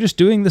day and I'm just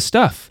doing the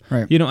stuff,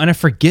 right. And I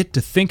forget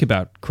to think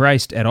about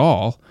Christ at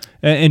all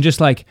and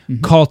just like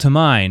call to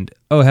mind,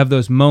 have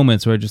those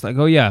moments where just like,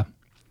 like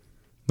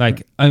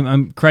right.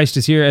 I'm Christ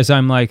is here as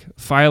I'm like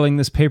filing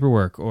this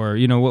paperwork or,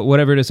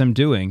 whatever it is I'm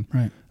doing.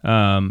 Right.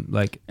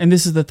 And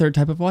this is the third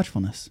type of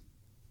watchfulness.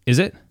 Is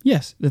it?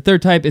 Yes. The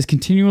third type is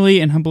continually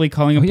and humbly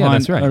calling upon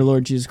that's right. our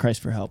Lord Jesus Christ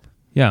for help.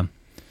 Yeah.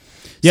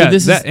 Yeah,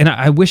 and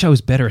I wish I was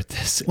better at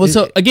this. Well,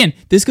 so again,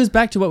 this goes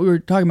back to what we were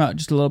talking about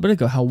just a little bit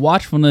ago, how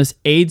watchfulness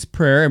aids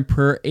prayer and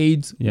prayer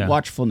aids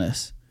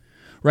watchfulness,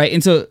 right?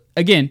 And so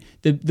again,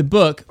 the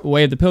book,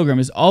 Way of the Pilgrim,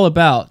 is all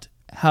about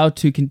how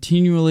to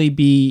continually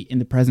be in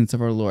the presence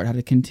of our Lord, how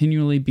to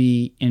continually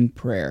be in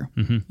prayer,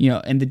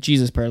 and the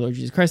Jesus prayer, Lord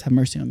Jesus Christ, have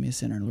mercy on me, a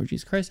sinner. Lord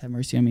Jesus Christ, have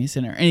mercy on me, a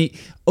sinner. And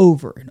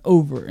over and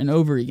over and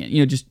over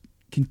again, just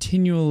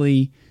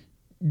continually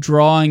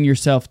drawing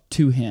yourself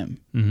to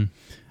Him.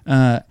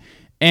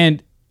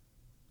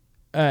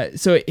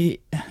 So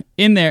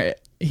in there,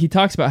 he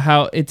talks about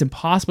how it's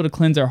impossible to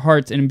cleanse our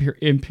hearts and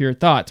impure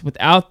thoughts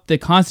without the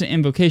constant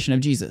invocation of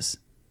Jesus.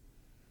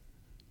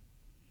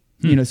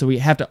 So we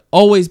have to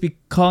always be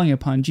calling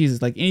upon Jesus.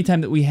 Like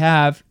anytime that we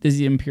have these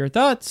impure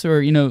thoughts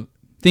or,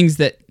 things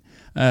that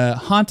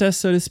haunt us,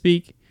 so to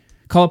speak,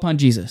 call upon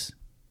Jesus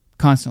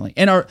constantly.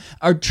 And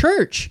our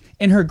church,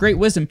 in her great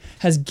wisdom,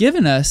 has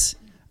given us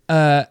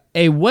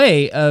a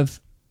way of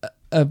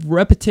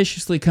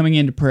repetitiously coming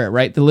into prayer,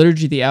 right? The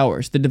liturgy of the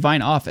hours, the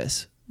divine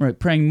office, right?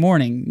 Praying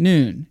morning,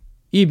 noon,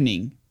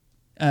 evening,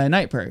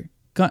 night prayer,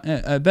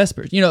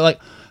 vespers.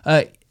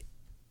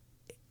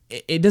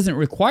 It doesn't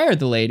require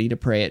the laity to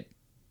pray it,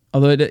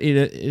 although it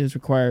is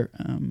require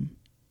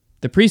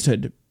the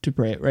priesthood to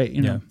pray it,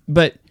 right?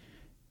 But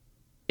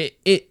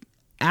it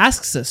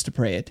asks us to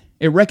pray it.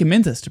 It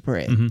recommends us to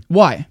pray it.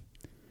 Why?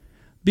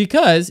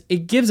 Because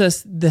it gives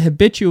us the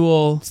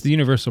habitual... It's the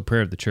universal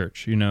prayer of the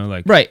church,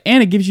 Right,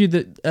 and it gives you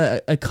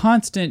a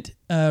constant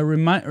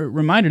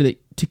reminder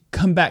that to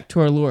come back to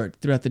our Lord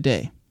throughout the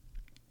day.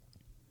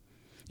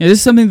 This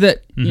is something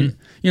that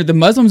the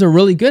Muslims are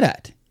really good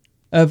at,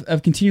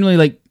 of continually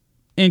like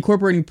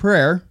incorporating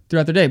prayer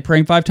throughout the day,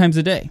 praying 5 times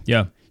a day.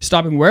 Yeah.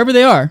 Stopping wherever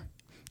they are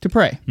to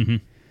pray.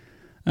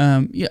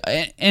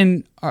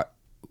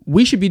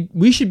 We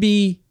should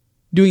be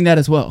doing that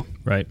as well.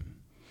 Right.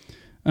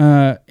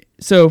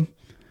 So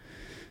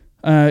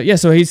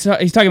he's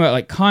talking about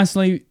like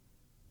constantly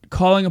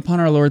calling upon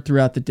our Lord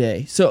throughout the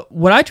day. So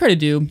what I try to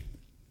do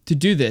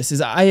this is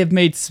I have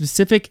made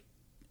specific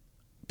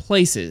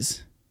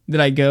places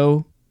that I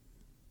go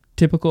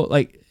typical,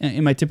 like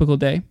in my typical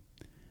day,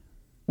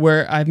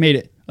 where I've made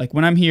it like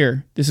when I'm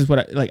here, this is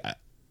what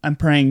I'm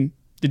praying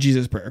the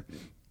Jesus prayer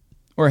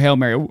or Hail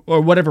Mary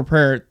or whatever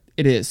prayer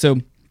it is. So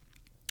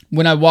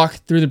when I walk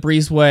through the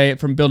breezeway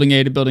from building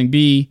A to building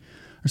B,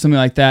 or something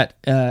like that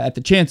at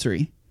the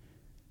chancery,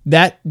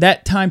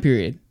 that time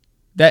period,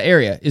 that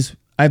area is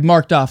I've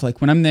marked off.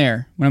 Like when I'm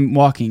there, when I'm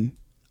walking,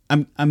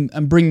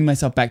 I'm bringing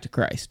myself back to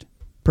Christ.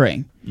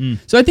 praying.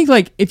 So I think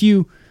like if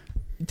you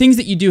things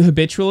that you do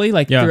habitually,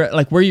 like Yeah.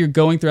 like where you're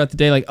going throughout the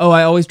day, like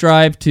I always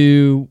drive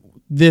to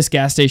this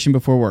gas station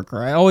before work,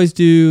 or I always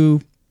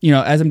do.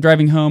 As I'm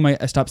driving home, I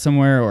stop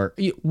somewhere, or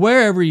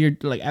wherever you're.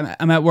 Like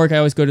I'm at work, I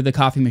always go to the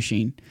coffee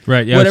machine.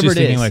 Right. Yeah. Whatever I was just it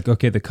thinking, is. like,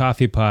 okay, the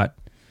coffee pot.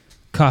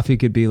 Coffee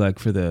could be like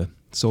for the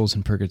souls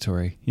in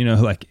purgatory.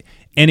 Like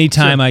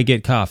anytime I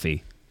get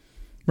coffee,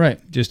 Right.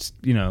 just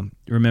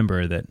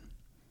remember that.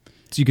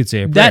 So you could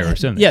say a prayer or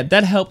something. Yeah,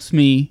 that helps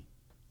me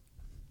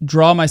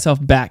draw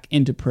myself back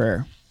into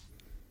prayer.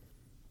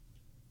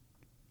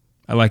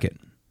 I like it.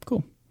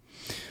 Cool.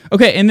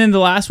 Okay, and then the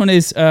last one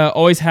is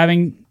always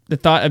having the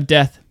thought of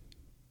death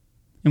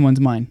in one's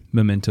mind.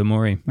 Memento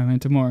mori.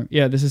 Memento mori.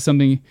 Yeah, this is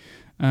something.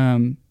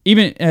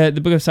 Even the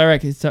book of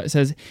Sirach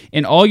says,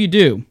 "In all you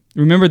do,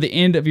 remember the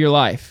end of your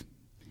life,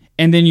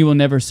 and then you will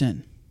never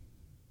sin."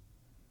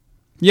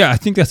 Yeah, I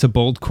think that's a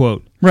bold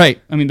quote. Right.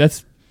 I mean,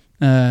 that's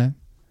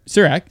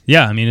Sirach.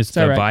 Yeah, I mean, it's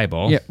the Sirach.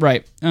 Bible. Yeah,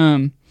 right.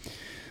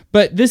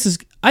 But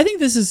I think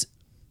this is,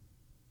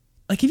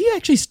 like, if you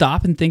actually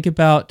stop and think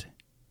about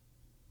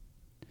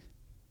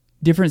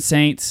different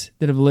saints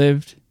that have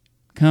lived,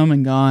 come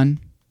and gone,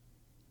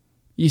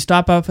 you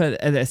stop up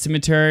at a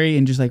cemetery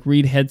and just, like,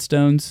 read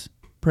headstones,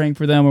 praying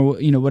for them, or,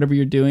 whatever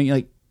you're doing,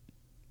 like,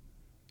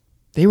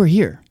 they were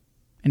here,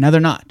 and now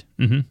they're not.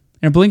 Mm-hmm.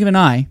 In a blink of an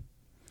eye,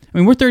 I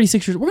mean, we're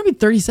 36 years, we're going to be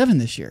 37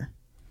 this year.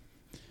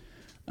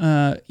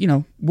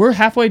 We're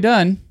halfway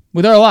done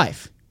with our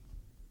life.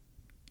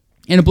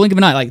 In a blink of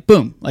an eye, like,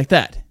 boom, like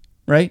that,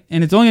 right?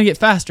 And it's only going to get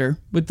faster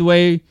with the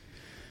way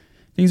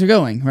things are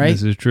going, right?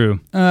 This is true.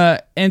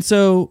 And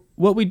so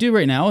what we do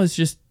right now is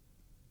just,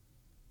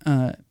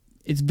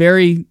 it's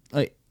very,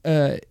 like,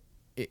 it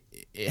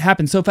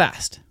happens so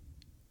fast.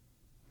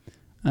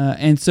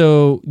 And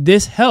so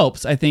this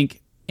helps, I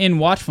think, in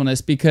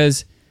watchfulness,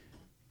 because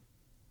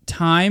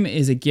time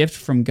is a gift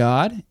from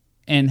God,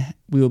 and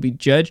we will be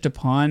judged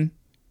upon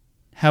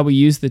how we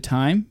use the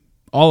time,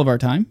 all of our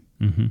time.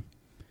 Mm-hmm.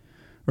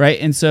 Right?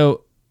 And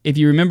so if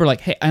you remember,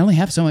 like, hey, I only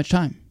have so much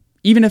time.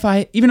 Even though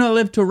I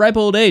live to a ripe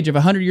old age of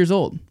 100 years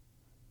old,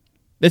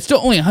 it's still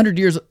only 100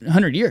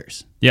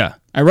 years. Yeah.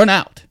 I run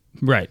out.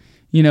 Right.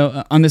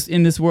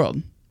 In this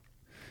world.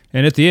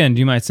 And at the end,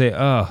 you might say,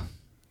 "Oh,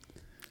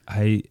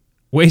 I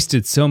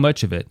wasted so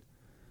much of it.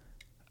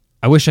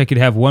 I wish I could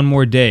have one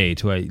more day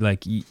to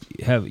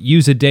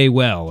use a day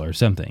well or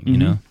something."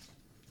 Mm-hmm.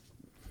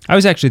 I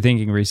was actually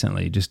thinking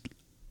recently just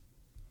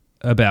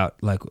about,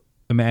 like,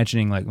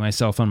 imagining, like,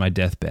 myself on my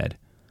deathbed,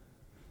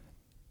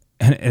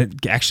 and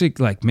it actually,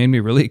 like, made me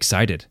really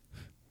excited.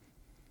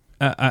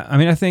 I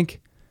mean, I think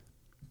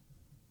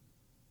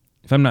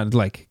if I'm not,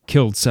 like,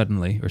 killed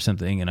suddenly or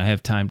something, and I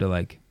have time to,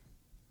 like,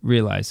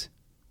 realize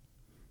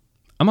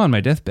I'm on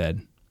my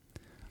deathbed,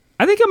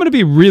 I think I'm going to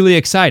be really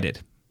excited.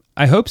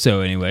 I hope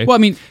so, anyway. Well, I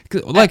mean,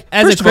 like,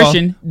 as first a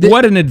Christian, of all,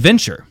 what an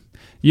adventure!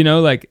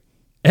 Like,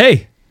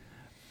 hey,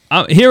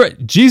 I'm here,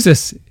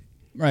 Jesus.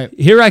 right?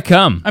 Here I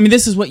come. I mean,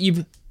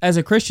 as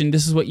a Christian,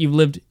 this is what you've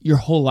lived your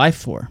whole life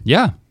for.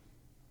 Yeah.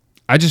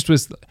 I just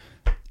was,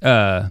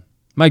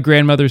 my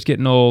grandmother's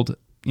getting old.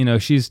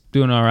 She's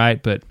doing all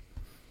right, but,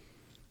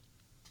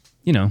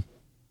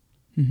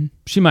 Mm-hmm.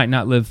 she might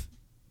not live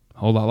a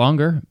whole lot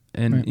longer.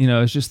 And, Right. I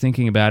was just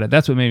thinking about it.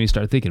 That's what made me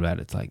start thinking about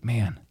it. It's like,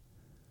 man,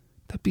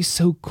 that'd be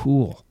so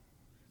cool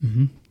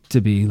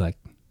to be, like,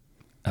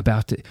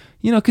 about to,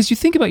 because you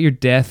think about your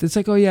death. It's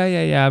like, oh,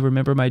 yeah, I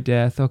remember my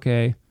death.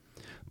 Okay.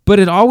 But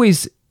it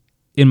always,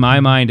 in my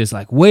mind, is,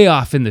 like, way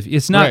off in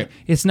it's not, Right.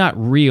 it's not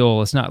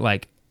real. It's not,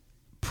 like,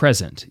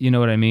 present. You know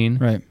what I mean?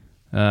 Right.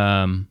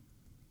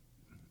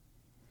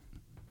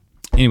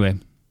 Anyway,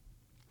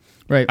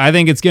 Right. I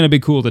think it's going to be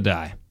cool to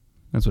die.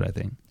 That's what I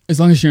think. As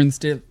long as you're in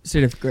the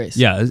state of grace.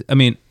 Yeah, I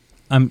mean,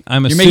 I'm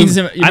You're making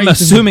some- you're I'm making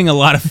some- assuming a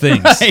lot of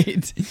things.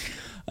 Right.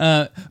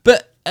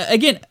 But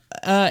again,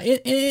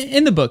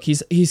 in the book,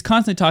 he's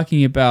constantly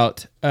talking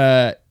about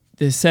the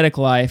ascetic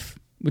life,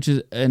 which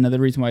is another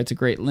reason why it's a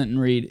great Lenten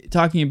read.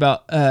 Talking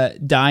about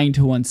dying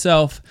to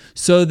oneself,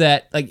 so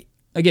that, like,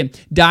 again,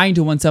 dying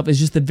to oneself is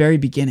just the very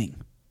beginning,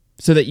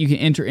 so that you can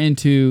enter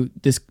into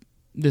this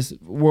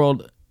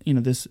world,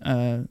 this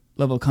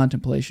level of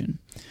contemplation,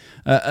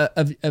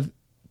 of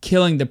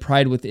killing the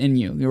pride within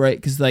you. You're right,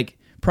 because, like,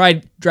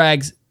 pride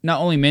drags not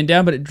only men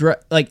down, but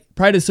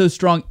pride is so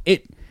strong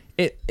it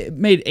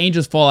made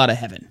angels fall out of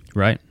heaven.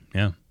 Right.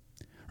 Yeah.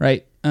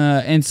 Right.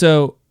 And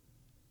so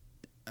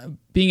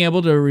being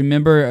able to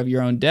remember of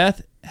your own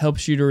death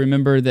helps you to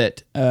remember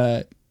that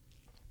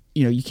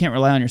you can't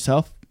rely on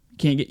yourself.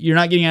 You're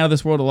not getting out of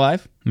this world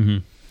alive. Mm-hmm.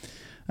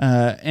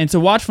 And so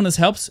watchfulness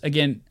helps,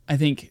 again, I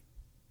think,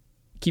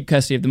 keep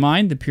custody of the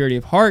mind, the purity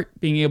of heart,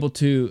 being able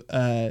to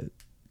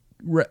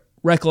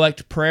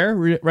recollect prayer,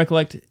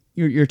 recollect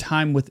your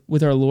time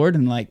with our Lord,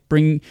 and, like,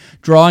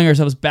 drawing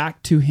ourselves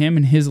back to Him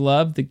and His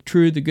love, the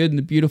true, the good, and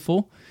the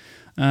beautiful,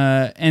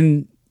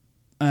 and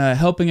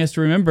helping us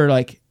to remember,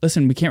 like,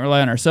 listen, we can't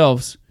rely on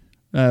ourselves.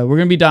 We're going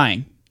to be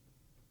dying,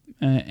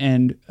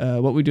 and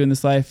what we do in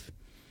this life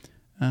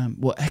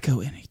will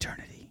echo in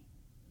eternity.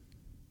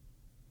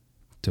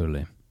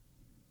 Totally.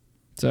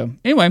 So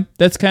anyway,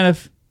 that's kind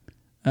of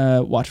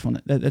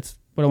watchfulness. That's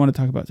what I want to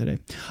talk about today.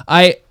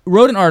 I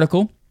wrote an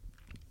article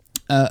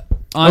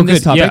on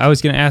this topic. Yeah, I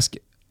was going to ask,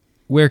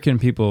 where can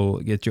people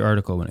get your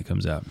article when it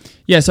comes out?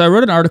 Yeah, so I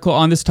wrote an article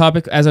on this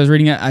topic. As I was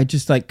reading it, I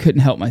just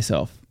couldn't help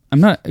myself. I'm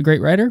not a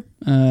great writer.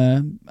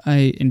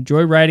 I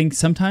enjoy writing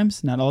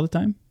sometimes, not all the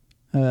time.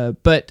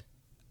 But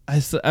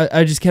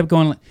I just kept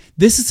going.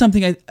 This is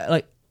something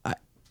I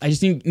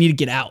just need to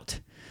get out.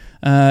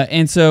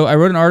 And so I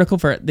wrote an article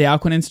for the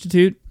Alcuin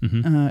Institute,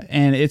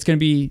 and it's going to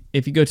be,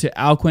 if you go to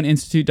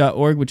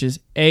alcuininstitute.org, which is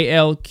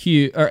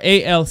ALCUIN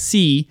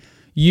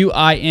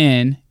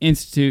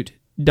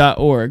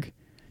Institute.org,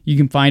 you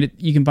can find it.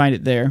 You can find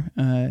it there.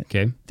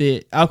 Okay.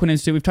 The Alcuin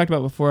Institute we've talked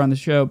about before on the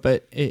show,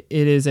 but it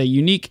is a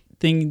unique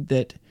thing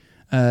that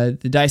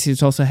the Diocese of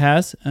Tulsa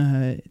has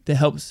that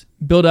helps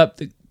build up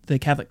the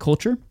Catholic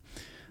culture.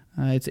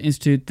 It's an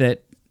institute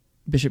that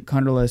Bishop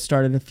Condola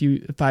started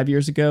 5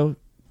 years ago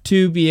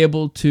to be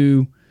able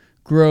to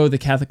grow the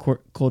Catholic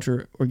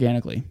culture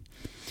organically.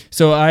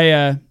 So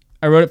I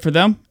wrote it for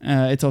them.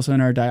 It's also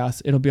in our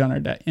diocese. It'll be on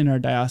in our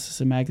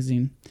diocesan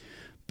magazine.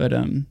 But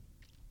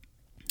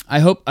I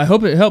hope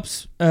it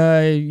helps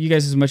you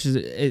guys as much as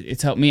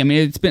it's helped me. I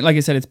mean, it's been, like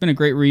I said, it's been a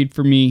great read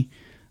for me,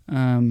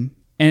 and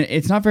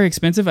it's not very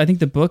expensive. I think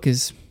the book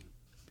is,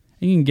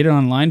 you can get it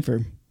online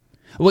for,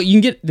 well, you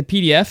can get the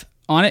PDF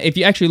on it if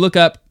you actually look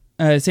up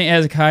Saint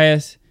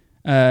Hezekiah's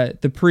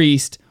the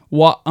priest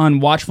on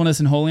watchfulness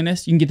and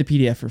holiness. You can get the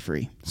PDF for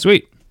free.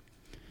 Sweet.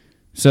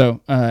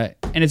 So and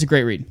it's a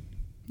great read.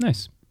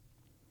 Nice.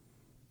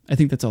 I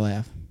think that's all I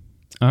have.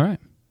 All right.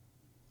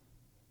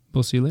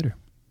 We'll see you later.